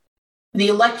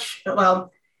the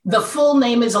full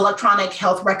name is Electronic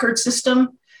Health Record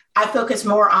System. I focus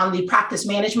more on the practice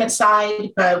management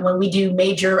side, but when we do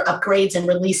major upgrades and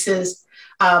releases,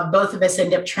 both of us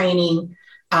end up training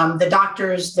the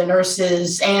doctors, the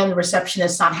nurses, and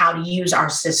receptionists on how to use our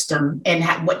system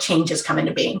and what changes come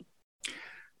into being.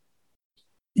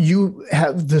 You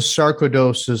have the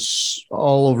sarcoidosis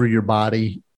all over your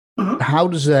body. Mm-hmm. How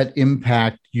does that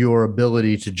impact your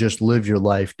ability to just live your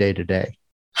life day to day?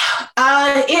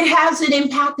 It has an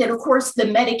impact. And of course, the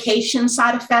medication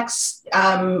side effects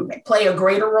play a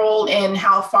greater role in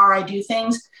how far I do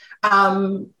things.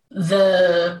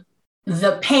 The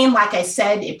pain, like I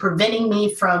said, it preventing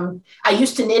me from, I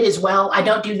used to knit as well. I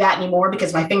don't do that anymore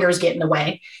because my fingers get in the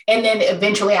way. And then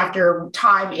eventually after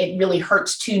time, it really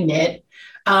hurts to knit.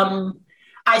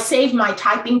 I save my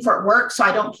typing for work, so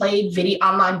I don't play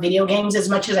online video games as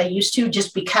much as I used to,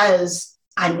 just because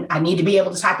I need to be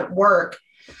able to type at work.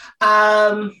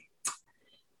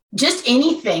 Just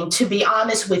anything, to be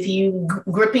honest with you,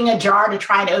 gripping a jar to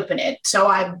try and open it. So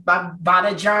I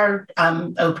bought a jar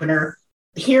opener,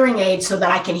 hearing aid, so that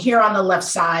I can hear on the left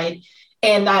side.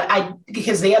 And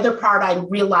because the other part I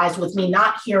realized with me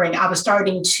not hearing, I was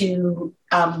starting to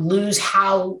lose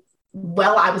how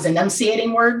well I was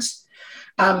enunciating words.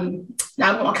 I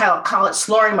don't want to call it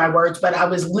slurring my words, but I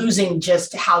was losing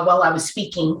just how well I was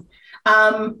speaking.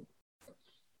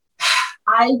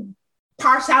 I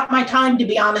parse out my time, to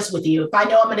be honest with you. If I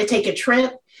know I'm going to take a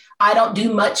trip, I don't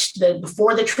do much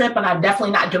before the trip, and I'm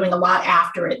definitely not doing a lot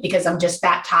after it because I'm just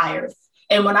that tired.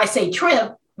 And when I say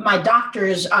trip, my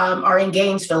doctors are in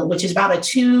Gainesville, which is about a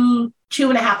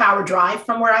 2.5 hour drive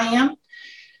from where I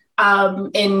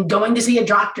am. And going to see a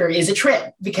doctor is a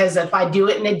trip, because if I do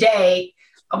it in a day,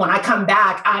 when I come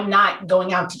back, I'm not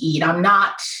going out to eat. I'm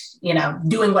not,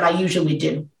 doing what I usually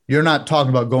do. You're not talking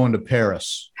about going to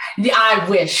Paris. Yeah, I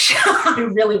wish. I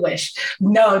really wish.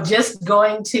 No, just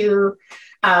going to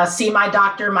see my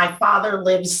doctor. My father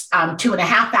lives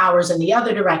 2.5 hours in the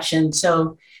other direction.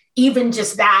 So even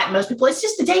just that, most people, it's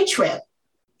just a day trip.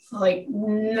 Like,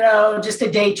 no, just a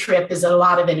day trip is a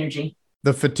lot of energy.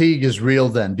 The fatigue is real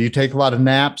then. Do you take a lot of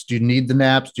naps? Do you need the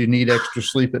naps? Do you need extra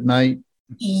sleep at night?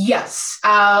 Yes.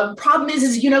 Problem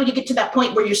is, you get to that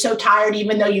point where you're so tired,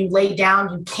 even though you lay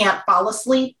down, you can't fall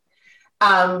asleep.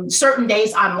 Certain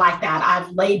days I'm like that.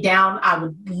 I've laid down. I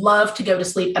would love to go to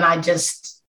sleep, and I'm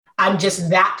just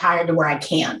that tired to where I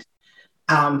can't.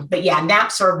 But yeah,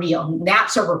 naps are real.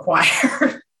 Naps are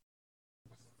required.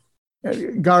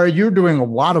 Gara, you're doing a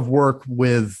lot of work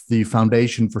with the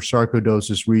Foundation for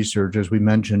Sarcoidosis Research, as we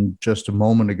mentioned just a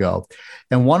moment ago.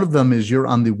 And one of them is you're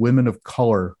on the Women of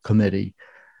Color Committee.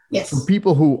 Yes. For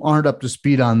people who aren't up to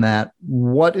speed on that,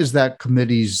 what is that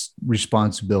committee's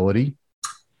responsibility?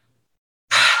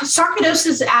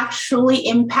 Sarcoidosis actually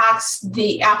impacts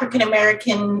the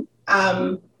African-American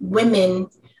women.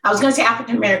 I was going to say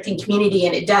African-American community,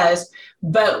 and it does,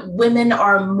 but women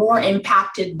are more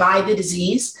impacted by the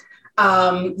disease.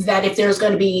 That if there's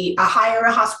going to be a higher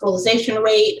hospitalization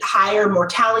rate, higher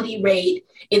mortality rate,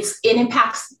 it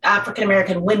impacts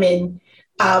African-American women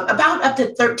about up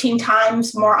to 13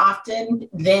 times more often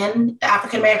than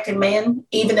African-American men,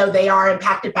 even though they are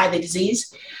impacted by the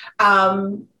disease.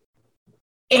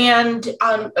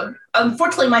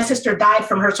 Unfortunately, my sister died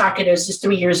from her sarcoidosis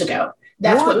 3 years ago.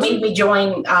 That's what made me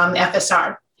join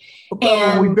FSR.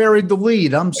 And we buried the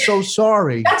lead. I'm so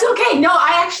sorry. That's okay. No,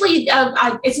 I actually,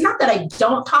 it's not that I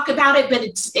don't talk about it, but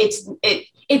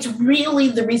it's really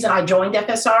the reason I joined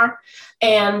FSR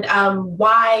and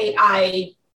why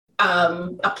I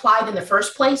applied in the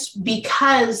first place,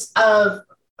 because of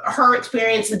her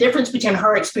experience, the difference between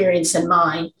her experience and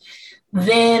mine.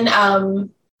 Then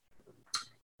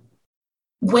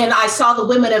when I saw the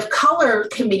Women of Color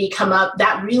Committee come up,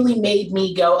 that really made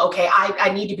me go, okay,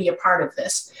 I need to be a part of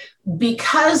this,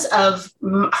 because of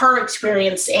her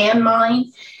experience and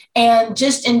mine, and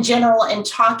just in general, and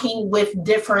talking with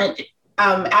different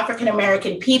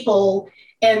African-American people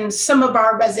and some of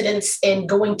our residents, and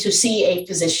going to see a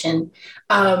physician.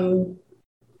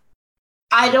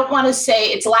 I don't want to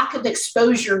say it's lack of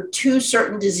exposure to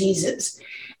certain diseases.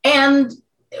 And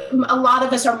a lot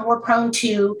of us are more prone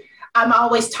to, I'm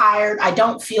always tired. I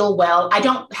don't feel well. I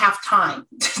don't have time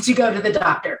to go to the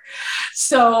doctor.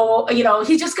 So,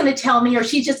 he's just going to tell me, or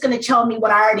she's just going to tell me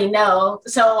what I already know.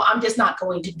 So I'm just not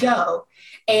going to go.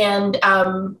 And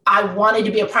I wanted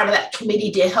to be a part of that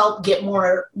committee to help get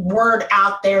more word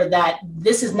out there that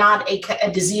this is not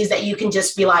a disease that you can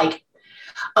just be like,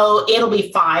 oh, it'll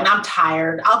be fine. I'm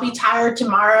tired. I'll be tired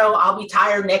tomorrow. I'll be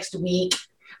tired next week.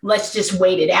 Let's just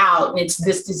wait it out. And it's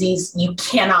this disease. You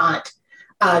cannot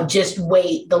just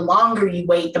wait. The longer you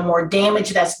wait, the more damage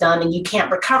that's done, and you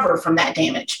can't recover from that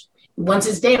damage. Once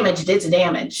it's damaged, it's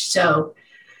damaged. So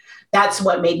that's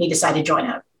what made me decide to join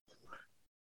up.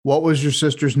 What was your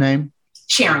sister's name?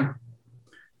 Sharon.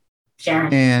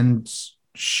 And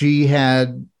she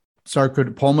had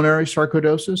pulmonary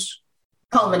sarcoidosis?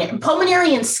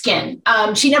 Pulmonary and skin.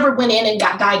 She never went in and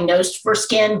got diagnosed for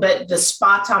skin, but the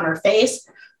spots on her face,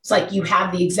 it's like, you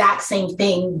have the exact same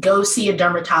thing. Go see a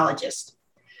dermatologist.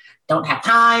 Don't have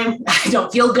time. I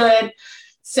don't feel good.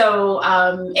 So,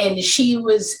 and she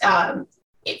was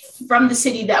from the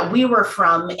city that we were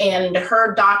from, and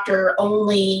her doctor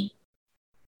only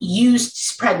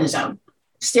used prednisone.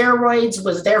 Steroids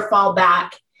was their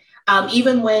fallback.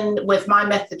 Even with my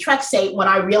methotrexate, when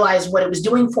I realized what it was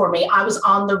doing for me, I was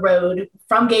on the road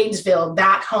from Gainesville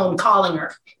back home calling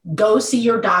her, go see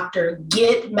your doctor,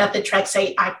 get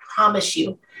methotrexate. I promise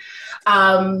you.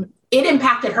 It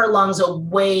impacted her lungs a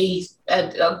way.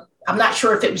 I'm not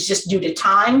sure if it was just due to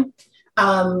time.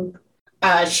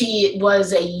 She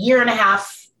was a year and a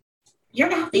half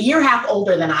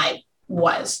older than I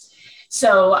was.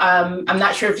 So I'm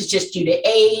not sure if it's just due to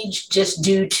age, just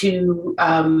due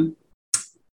to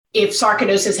if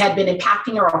sarcoidosis had been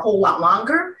impacting her a whole lot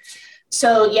longer.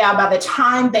 So yeah, by the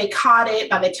time they caught it,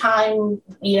 by the time,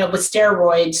 with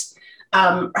steroids,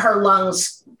 her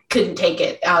lungs couldn't take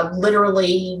it.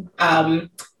 Literally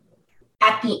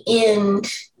at the end,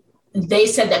 they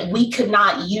said that we could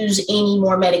not use any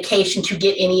more medication to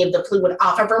get any of the fluid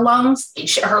off of her lungs.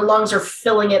 Her lungs are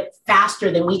filling it faster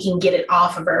than we can get it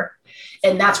off of her.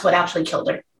 And that's what actually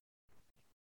killed her.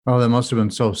 Oh, that must have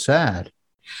been so sad.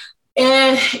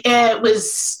 And it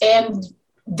was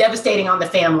devastating on the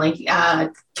family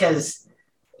because,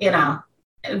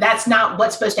 that's not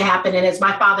what's supposed to happen. And as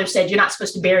my father said, you're not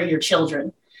supposed to bury your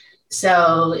children.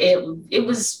 So it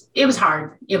was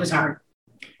hard. It was hard.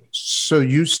 So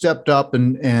you stepped up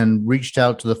and reached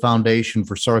out to the Foundation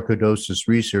for Sarcoidosis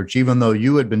Research, even though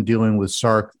you had been dealing with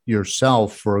SARC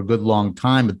yourself for a good long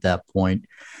time at that point.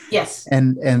 Yes.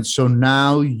 And so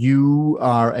now you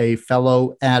are a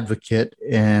fellow advocate,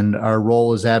 and our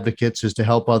role as advocates is to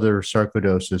help other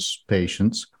sarcoidosis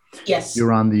patients. Yes.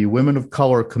 You're on the Women of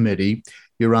Color Committee.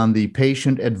 You're on the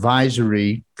Patient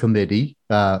Advisory Committee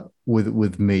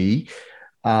with me.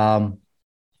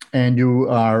 And you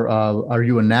are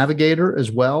you a navigator as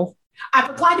well? I've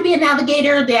applied to be a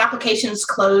navigator. The application's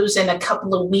closed in a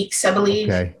couple of weeks, I believe.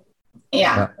 Okay.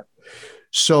 Yeah.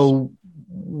 So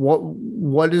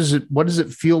what does it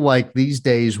feel like these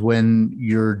days when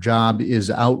your job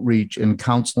is outreach and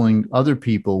counseling other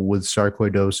people with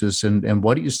sarcoidosis, and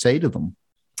what do you say to them?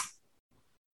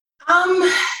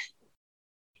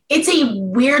 It's a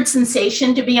weird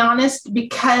sensation, to be honest,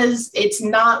 because it's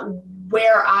not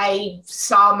where I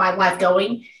saw my life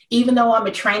going. Even though I'm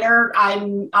a trainer,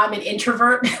 I'm an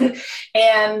introvert,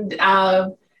 and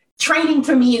training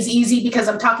for me is easy because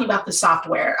I'm talking about the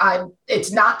software.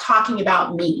 It's not talking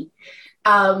about me.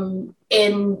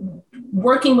 In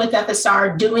working with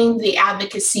FSR, doing the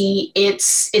advocacy,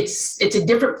 it's a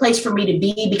different place for me to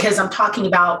be because I'm talking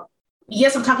about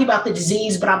the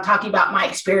disease, but I'm talking about my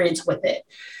experience with it.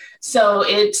 So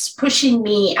it's pushing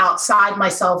me outside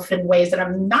myself in ways that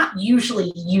I'm not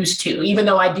usually used to, even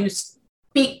though I do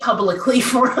speak publicly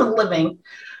for a living.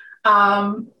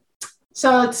 So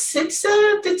it's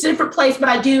a different place, but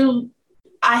I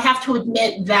have to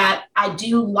admit that I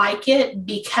do like it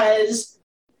because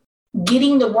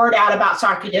getting the word out about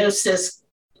sarcoidosis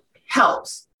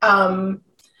helps.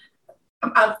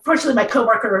 Unfortunately, my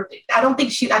coworker, I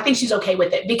think she's okay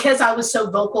with it because I was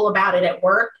so vocal about it at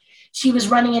work. She was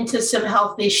running into some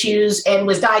health issues and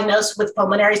was diagnosed with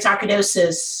pulmonary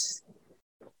sarcoidosis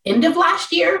end of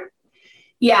last year.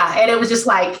 Yeah. And it was just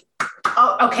like,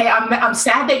 oh, okay, I'm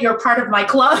sad that you're part of my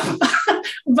club,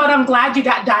 but I'm glad you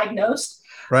got diagnosed.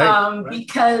 Right.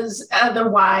 Because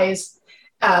otherwise,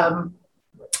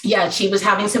 she was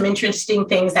having some interesting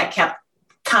things that kept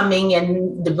coming,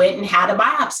 and went and had a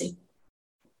biopsy.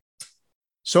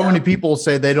 So many people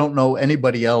say they don't know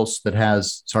anybody else that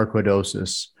has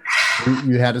sarcoidosis.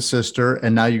 You had a sister,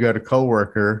 and now you got a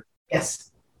coworker.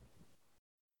 Yes.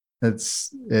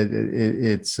 It's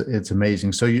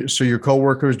amazing. So your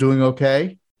coworker is doing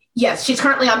okay? Yes, she's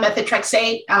currently on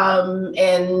methotrexate,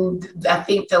 and I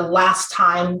think the last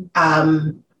time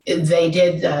they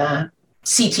did a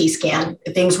CT scan,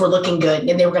 things were looking good,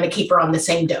 and they were going to keep her on the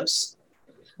same dose.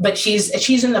 But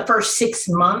she's in the first 6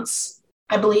 months,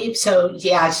 I believe. So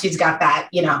yeah, she's got that,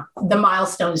 the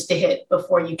milestones to hit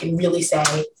before you can really say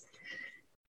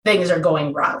things are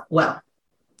going well.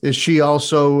 Is she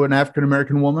also an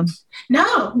African-American woman?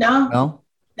 No.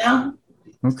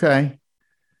 Okay.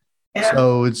 Yeah.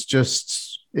 So it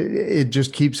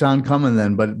just keeps on coming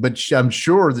then. But I'm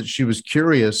sure that she was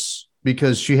curious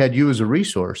because she had you as a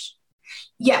resource.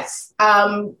 Yes.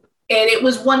 And it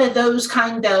was one of those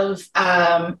kind of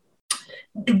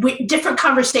different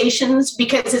conversations,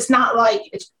 because it's not like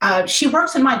she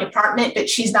works in my department, but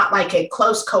she's not like a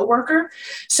close coworker.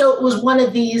 So it was one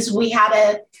of these,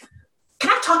 can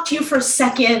I talk to you for a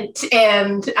second?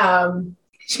 And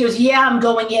she goes, yeah, I'm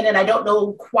going in and I don't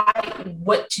know quite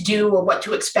what to do or what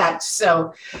to expect.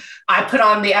 So I put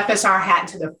on the FSR hat.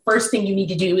 So the first thing you need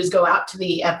to do is go out to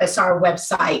the FSR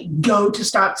website, go to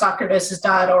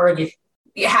stopsarcoidosis.org.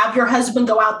 Have your husband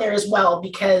go out there as well,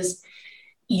 because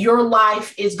your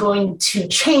life is going to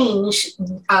change,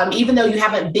 even though you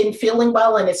haven't been feeling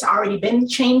well and it's already been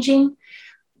changing.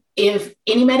 If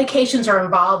any medications are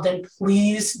involved, then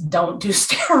please don't do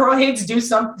steroids, do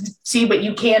something, see what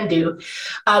you can do.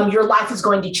 Your life is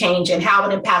going to change and how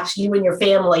it impacts you and your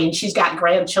family. And she's got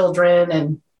grandchildren,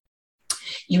 and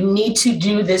you need to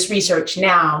do this research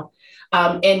now.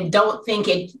 And don't think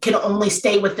it can only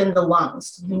stay within the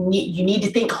lungs. You need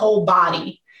to think whole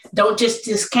body. Don't just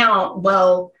discount,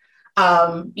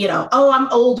 I'm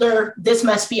older, this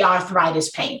must be arthritis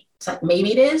pain. It's like,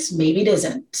 maybe it is, maybe it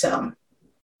isn't. So.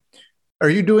 Are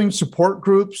you doing support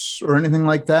groups or anything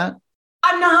like that?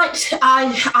 I'm not.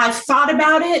 I've thought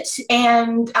about it,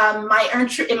 and my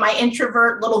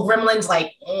introvert little gremlin's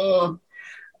like,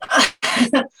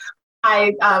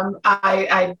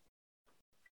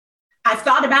 I've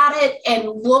thought about it and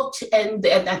looked, and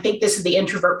I think this is the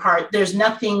introvert part. There's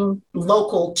nothing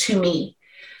local to me,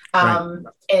 right.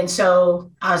 And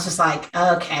so I was just like,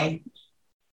 okay,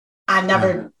 I've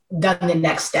never done the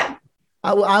next step.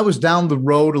 I was down the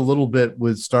road a little bit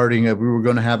with starting. We were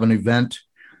going to have an event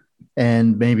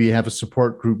and maybe have a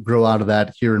support group grow out of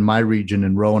that here in my region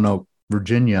in Roanoke,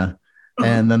 Virginia. Mm-hmm.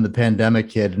 And then the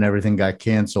pandemic hit and everything got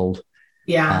canceled.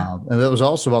 Yeah. And that was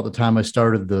also about the time I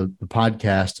started the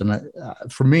podcast. And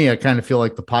for me, I kind of feel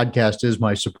like the podcast is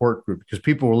my support group, because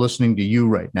people are listening to you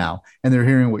right now and they're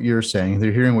hearing what you're saying.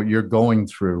 They're hearing what you're going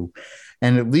through.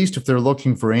 And at least if they're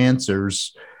looking for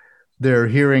answers, they're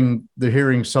hearing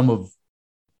some of,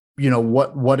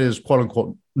 what is quote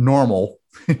unquote normal,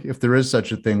 if there is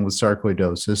such a thing with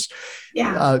sarcoidosis.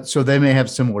 Yeah. So they may have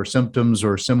similar symptoms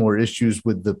or similar issues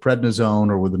with the prednisone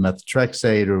or with the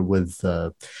methotrexate or with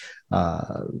the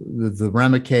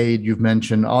Remicade you've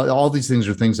mentioned. All these things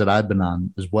are things that I've been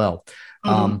on as well.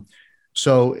 Mm-hmm.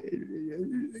 So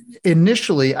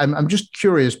initially, I'm just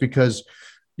curious, because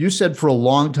you said for a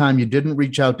long time you didn't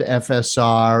reach out to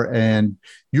FSR, and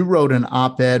you wrote an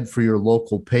op-ed for your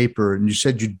local paper, and you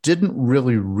said you didn't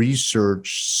really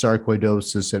research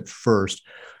sarcoidosis at first.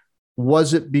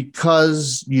 Was it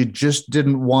because you just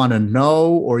didn't want to know,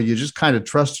 or you just kind of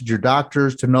trusted your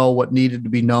doctors to know what needed to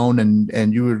be known,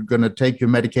 and you were going to take your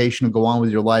medication and go on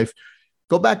with your life?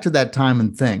 Go back to that time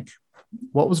and think,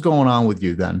 what was going on with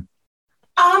you then?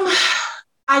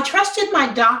 I trusted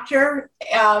my doctor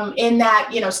in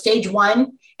that, stage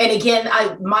 1. And again,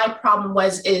 my problem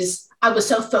is I was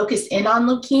so focused in on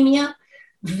leukemia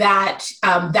that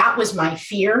that was my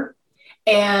fear.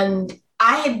 And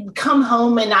I had come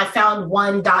home and I found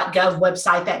one .gov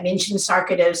website that mentioned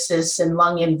sarcoidosis and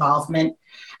lung involvement.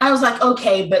 I was like,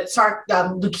 okay, but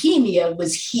leukemia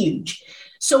was huge.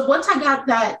 So once I got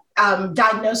that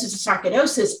diagnosis of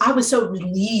sarcoidosis, I was so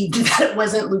relieved that it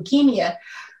wasn't leukemia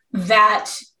that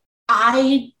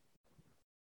I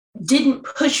didn't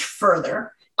push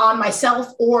further on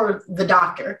myself or the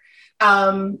doctor.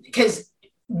 Because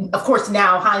of course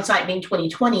now, hindsight being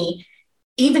 2020,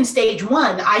 even stage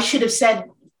 1, I should have said,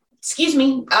 excuse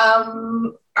me,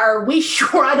 are we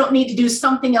sure I don't need to do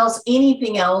something else,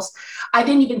 anything else? I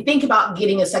didn't even think about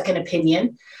getting a second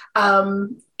opinion.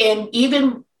 And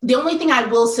even the only thing I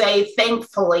will say,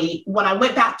 thankfully, when I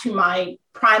went back to my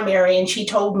primary and she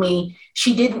told me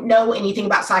she didn't know anything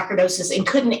about sarcoidosis and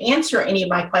couldn't answer any of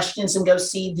my questions and go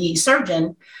see the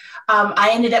surgeon,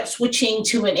 I ended up switching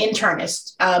to an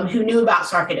internist who knew about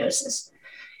sarcoidosis.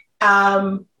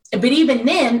 But even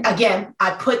then, again,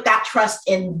 I put that trust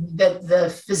in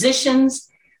the physicians,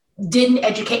 didn't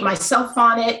educate myself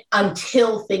on it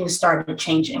until things started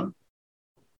changing.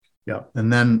 Yeah.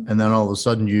 And then all of a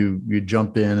sudden you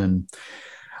jump in, and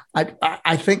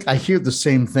I think I hear the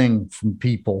same thing from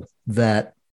people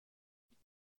that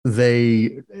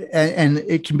and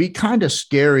it can be kind of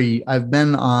scary. I've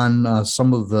been on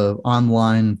some of the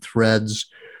online threads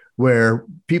where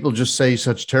people just say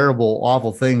such terrible,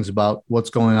 awful things about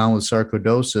what's going on with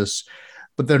sarcoidosis,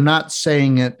 but they're not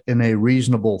saying it in a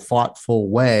reasonable, thoughtful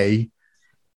way,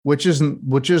 which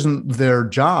isn't their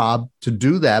job to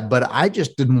do that. But I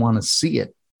just didn't want to see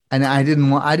it. And I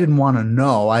didn't want to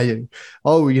know.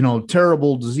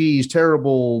 Terrible disease,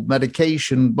 terrible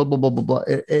medication, blah, blah, blah, blah, blah.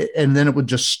 And then it would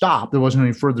just stop. There wasn't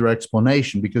any further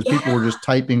explanation because people were just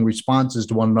typing responses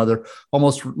to one another,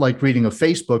 almost like reading a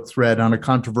Facebook thread on a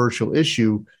controversial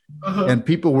issue. And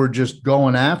people were just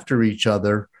going after each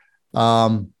other.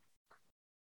 And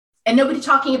nobody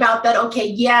talking about that. Okay,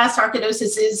 yeah,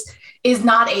 sarcoidosis is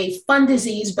not a fun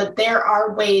disease, but there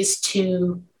are ways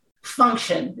to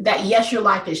function. That yes, your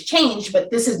life has changed, but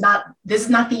this is not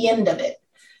the end of it.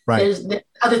 Right. There's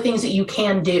other things that you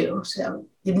can do. So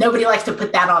nobody likes to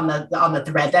put that on the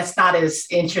thread. That's not as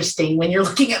interesting when you're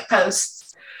looking at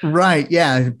posts. Right.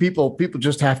 Yeah. People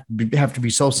just have to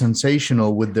be so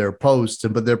sensational with their posts,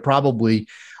 but they're probably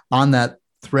on that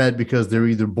thread because they're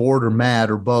either bored or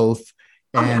mad or both.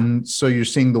 And so you're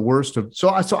seeing the worst of. So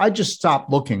I just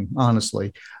stopped looking,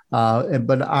 honestly.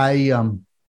 But I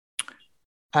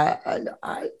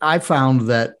found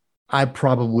that I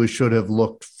probably should have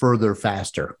looked further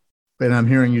faster. And I'm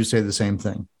hearing you say the same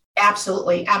thing.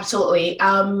 Absolutely. Absolutely.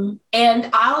 And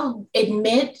I'll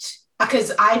admit,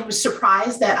 because I was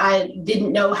surprised that I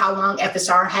didn't know how long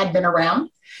FSR had been around,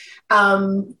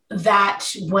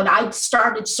 that when I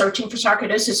started searching for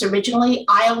sarcoidosis originally,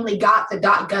 I only got the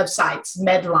 .gov sites,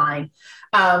 Medline,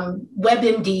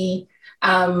 WebMD,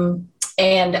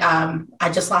 and I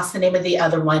just lost the name of the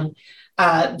other one.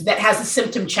 That has a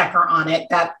symptom checker on it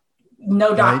that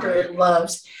no doctor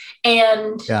loves.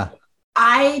 And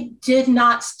I did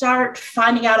not start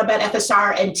finding out about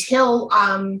FSR until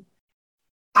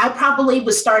I probably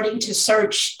was starting to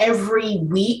search every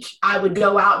week. I would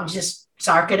go out and just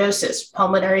sarcoidosis,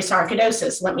 pulmonary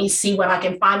sarcoidosis. Let me see what I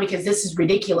can find, because this is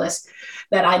ridiculous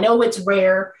that I know it's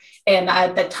rare. And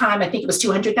at that time, I think it was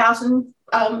 200,000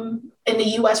 in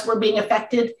the US were being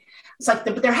affected. It's like,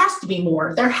 but there has to be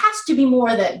more. There has to be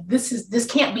more, that this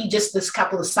can't be just this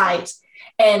couple of sites.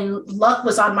 And luck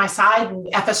was on my side, and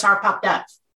FSR popped up.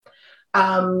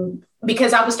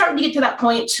 Because I was starting to get to that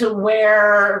point to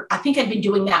where I think I'd been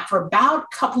doing that for about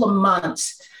a couple of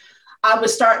months. I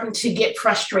was starting to get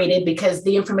frustrated because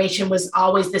the information was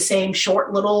always the same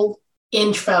short little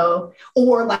info,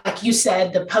 or like you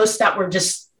said, the posts that were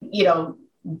just,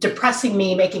 depressing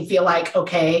me, making me feel like,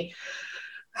 okay,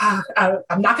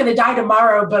 I'm not going to die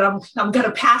tomorrow, but I'm going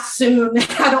to pass soon.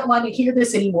 I don't want to hear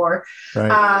this anymore.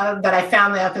 Right. But I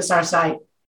found the FSR site.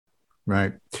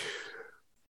 Right.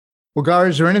 Well, Gar,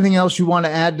 is there anything else you want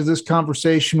to add to this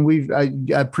conversation? I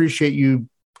appreciate you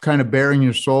kind of bearing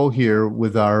your soul here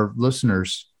with our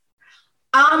listeners.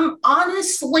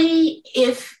 Honestly,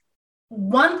 if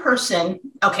one person,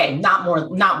 okay, not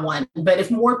one, but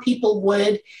if more people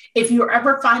would, if you're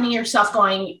ever finding yourself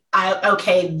going,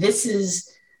 this is,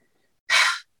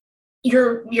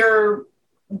 you're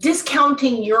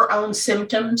discounting your own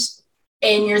symptoms,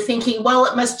 and you're thinking, well,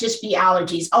 it must just be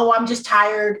allergies. Oh, I'm just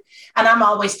tired, and I'm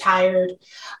always tired.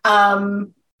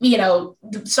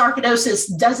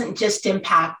 Sarcoidosis doesn't just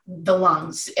impact the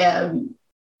lungs.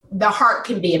 The heart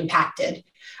can be impacted.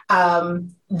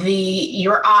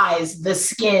 Your eyes, the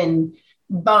skin,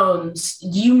 bones,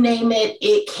 you name it,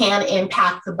 it can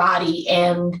impact the body.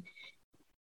 And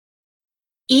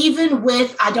even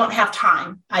with, I don't have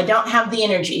time, I don't have the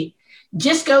energy,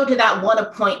 just go to that one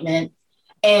appointment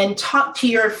and talk to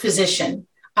your physician.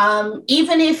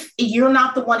 Even if you're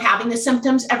not the one having the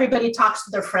symptoms, everybody talks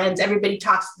to their friends, everybody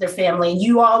talks to their family. And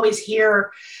you always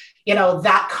hear,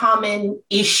 that common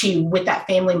issue with that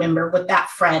family member, with that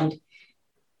friend.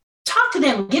 Talk to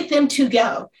them, get them to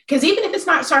go. Because even if it's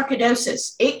not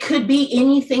sarcoidosis, it could be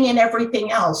anything and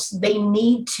everything else. They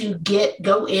need to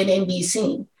go in and be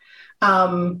seen.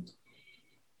 And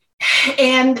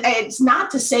it's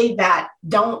not to say that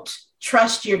don't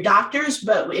trust your doctors,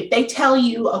 but if they tell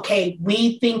you, okay,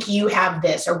 we think you have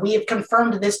this, or we have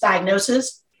confirmed this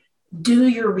diagnosis, do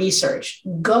your research.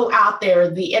 Go out there.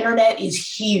 The internet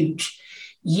is huge.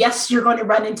 Yes, you're going to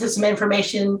run into some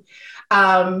information.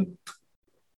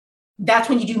 that's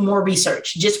when you do more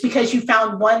research. Just because you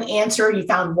found one answer, you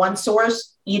found one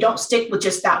source, you don't stick with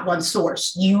just that one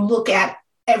source. You look at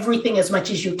everything as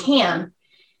much as you can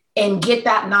and get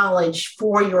that knowledge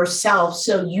for yourself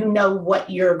so you know what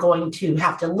you're going to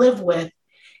have to live with.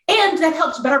 And that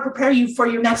helps better prepare you for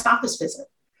your next office visit.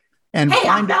 And hey,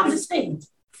 I found this thing.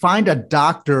 Find a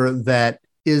doctor that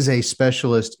is a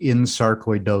specialist in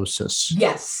sarcoidosis.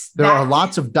 Yes. There are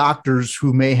lots of doctors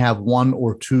who may have one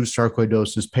or two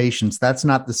sarcoidosis patients. That's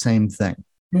not the same thing.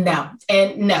 No,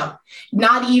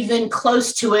 not even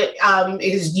close to it.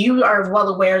 As you are well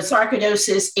aware,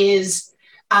 sarcoidosis is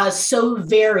so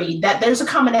varied that there's a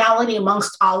commonality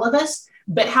amongst all of us,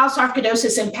 but how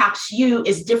sarcoidosis impacts you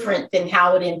is different than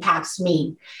how it impacts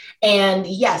me. And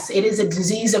yes, it is a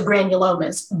disease of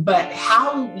granulomas, but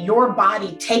how your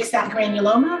body takes that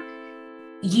granuloma,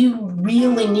 you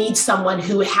really need someone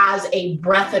who has a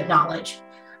breadth of knowledge.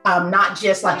 Not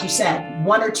just, like you said,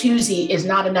 one or twosie is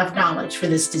not enough knowledge for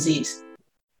this disease.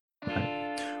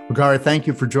 Right. Well, Gari, thank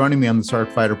you for joining me on the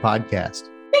Sarc Fighter podcast.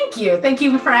 Thank you. Thank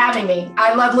you for having me.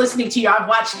 I love listening to you. I've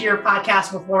watched your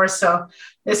podcast before, so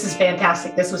this is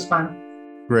fantastic. This was fun.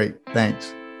 Great.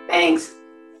 Thanks. Thanks.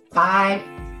 Bye.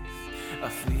 I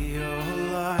feel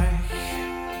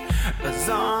like a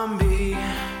zombie,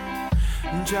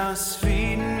 just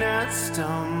feeding and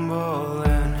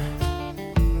stumbling.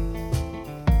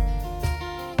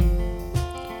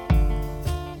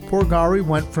 Poor Gari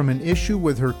went from an issue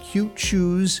with her cute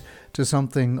shoes to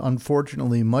something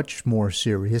unfortunately much more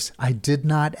serious. I did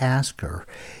not ask her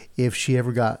if she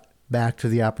ever got back to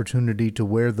the opportunity to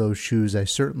wear those shoes. I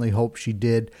certainly hope she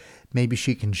did. Maybe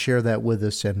she can share that with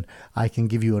us and I can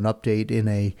give you an update in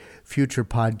a future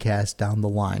podcast down the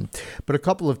line. But a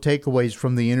couple of takeaways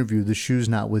from the interview, the shoes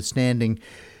notwithstanding.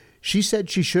 She said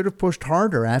she should have pushed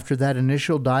harder after that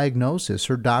initial diagnosis.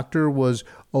 Her doctor was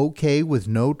okay with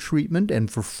no treatment, and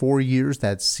for 4 years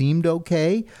that seemed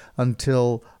okay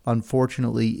until,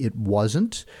 unfortunately, it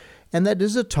wasn't. And that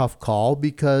is a tough call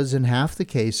because in half the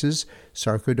cases,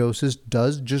 sarcoidosis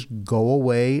does just go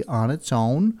away on its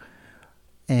own.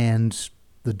 And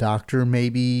the doctor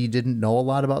maybe didn't know a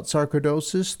lot about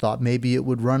sarcoidosis, thought maybe it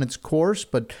would run its course,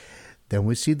 but then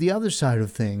we see the other side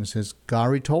of things, as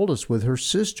Gari told us with her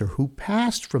sister, who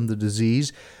passed from the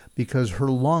disease because her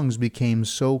lungs became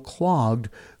so clogged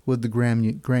with the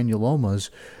granulomas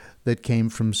that came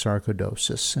from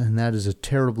sarcoidosis. And that is a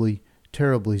terribly,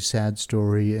 terribly sad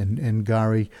story. And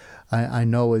Gari, I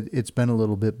know it's been a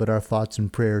little bit, but our thoughts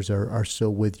and prayers are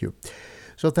still with you.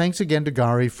 So thanks again to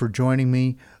Gari for joining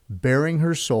me, bearing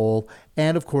her soul,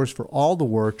 and of course for all the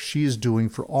work she is doing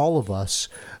for all of us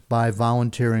by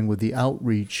volunteering with the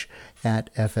outreach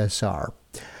at FSR.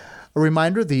 A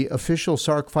reminder, the official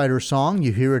Sarc Fighter song,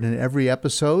 you hear it in every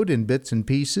episode in bits and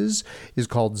pieces, is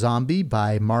called Zombie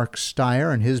by Mark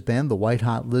Steyer and his band, the White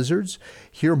Hot Lizards.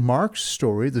 Hear Mark's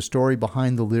story, the story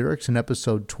behind the lyrics, in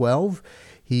episode 12.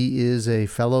 He is a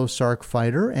fellow Sarc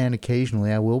Fighter, and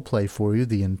occasionally I will play for you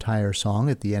the entire song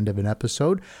at the end of an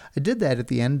episode. I did that at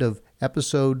the end of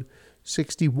episode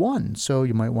 61, so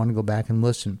you might want to go back and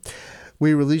listen.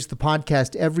 We release the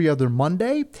podcast every other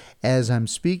Monday. As I'm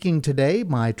speaking today,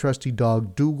 my trusty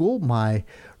dog Dougal, my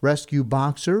rescue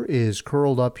boxer, is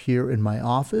curled up here in my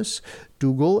office.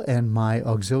 Dougal and my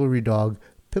auxiliary dog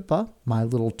Pippa, my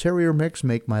little terrier mix,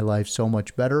 make my life so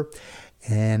much better.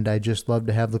 And I just love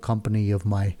to have the company of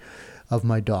my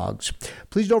dogs.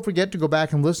 Please don't forget to go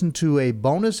back and listen to a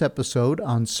bonus episode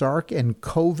on Sarc and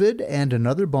COVID and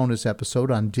another bonus episode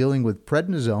on dealing with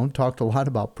prednisone. Talked a lot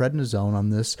about prednisone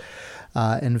on this.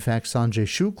 In fact, Sanjay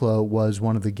Shukla was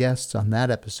one of the guests on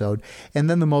that episode. And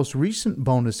then the most recent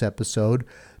bonus episode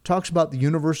talks about the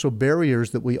universal barriers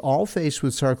that we all face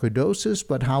with sarcoidosis,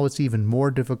 but how it's even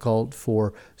more difficult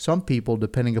for some people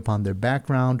depending upon their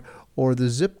background or the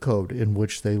zip code in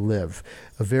which they live.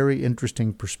 A very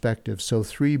interesting perspective. So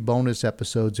 3 bonus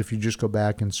episodes if you just go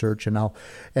back and search, and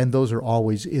those are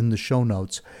always in the show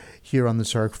notes here on the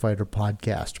Sarc Fighter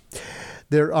podcast.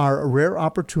 There are rare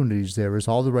opportunities there as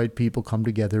all the right people come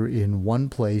together in one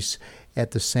place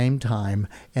at the same time,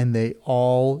 and they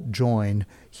all join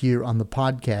here on the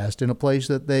podcast in a place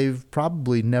that they've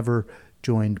probably never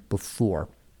joined before.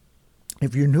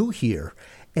 If you're new here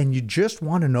and you just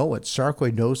want to know what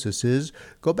sarcoidosis is,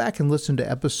 go back and listen to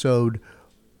episode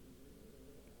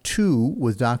 2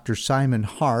 with Dr. Simon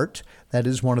Hart. That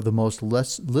is one of the most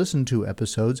listened to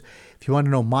episodes. If you want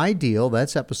to know my deal,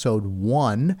 that's episode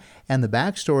 1, and the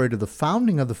backstory to the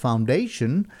founding of the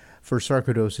foundation for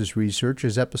sarcoidosis research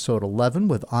is episode 11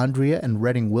 with Andrea and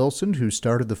Redding Wilson, who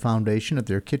started the foundation at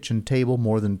their kitchen table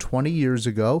more than 20 years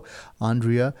ago.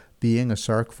 Andrea being a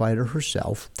SARC fighter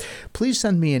herself. Please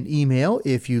send me an email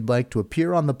if you'd like to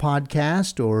appear on the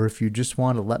podcast, or if you just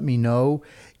want to let me know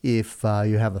if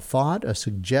you have a thought, a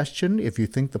suggestion, if you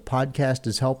think the podcast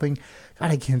is helping.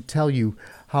 God, I can't tell you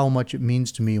how much it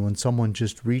means to me when someone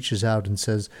just reaches out and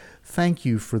says, thank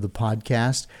you for the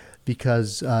podcast,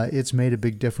 because it's made a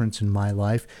big difference in my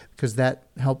life, because that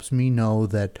helps me know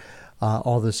that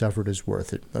all this effort is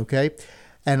worth it, okay?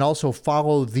 And also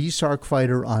follow The SARC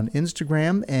Fighter on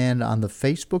Instagram and on the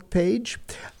Facebook page.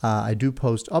 I do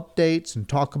post updates and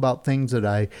talk about things that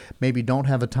I maybe don't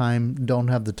have the time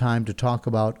to talk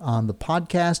about on the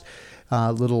podcast.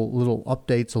 Little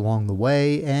updates along the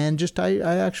way, and just I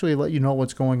actually let you know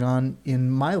what's going on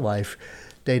in my life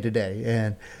day to day,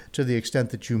 and to the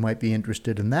extent that you might be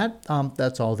interested in that,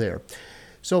 that's all there.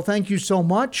 So thank you so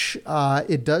much.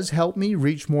 It does help me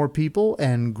reach more people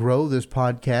and grow this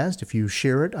podcast if you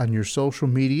share it on your social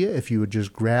media, if you would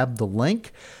just grab the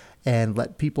link and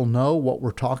let people know what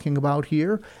we're talking about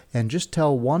here, and just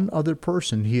tell one other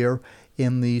person here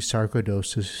in the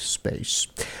sarcoidosis space.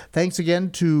 Thanks again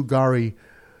to Gary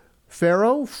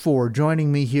Farrow for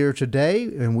joining me here today,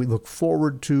 and we look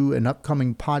forward to an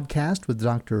upcoming podcast with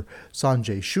Dr.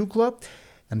 Sanjay Shukla.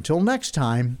 Until next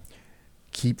time,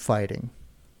 keep fighting.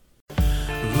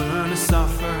 Learn to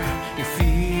suffer, you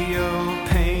feel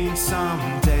pain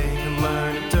someday.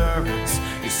 Learn endurance,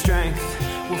 your strength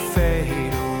will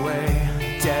fade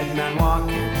away. Dead man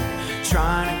walking,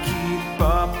 trying to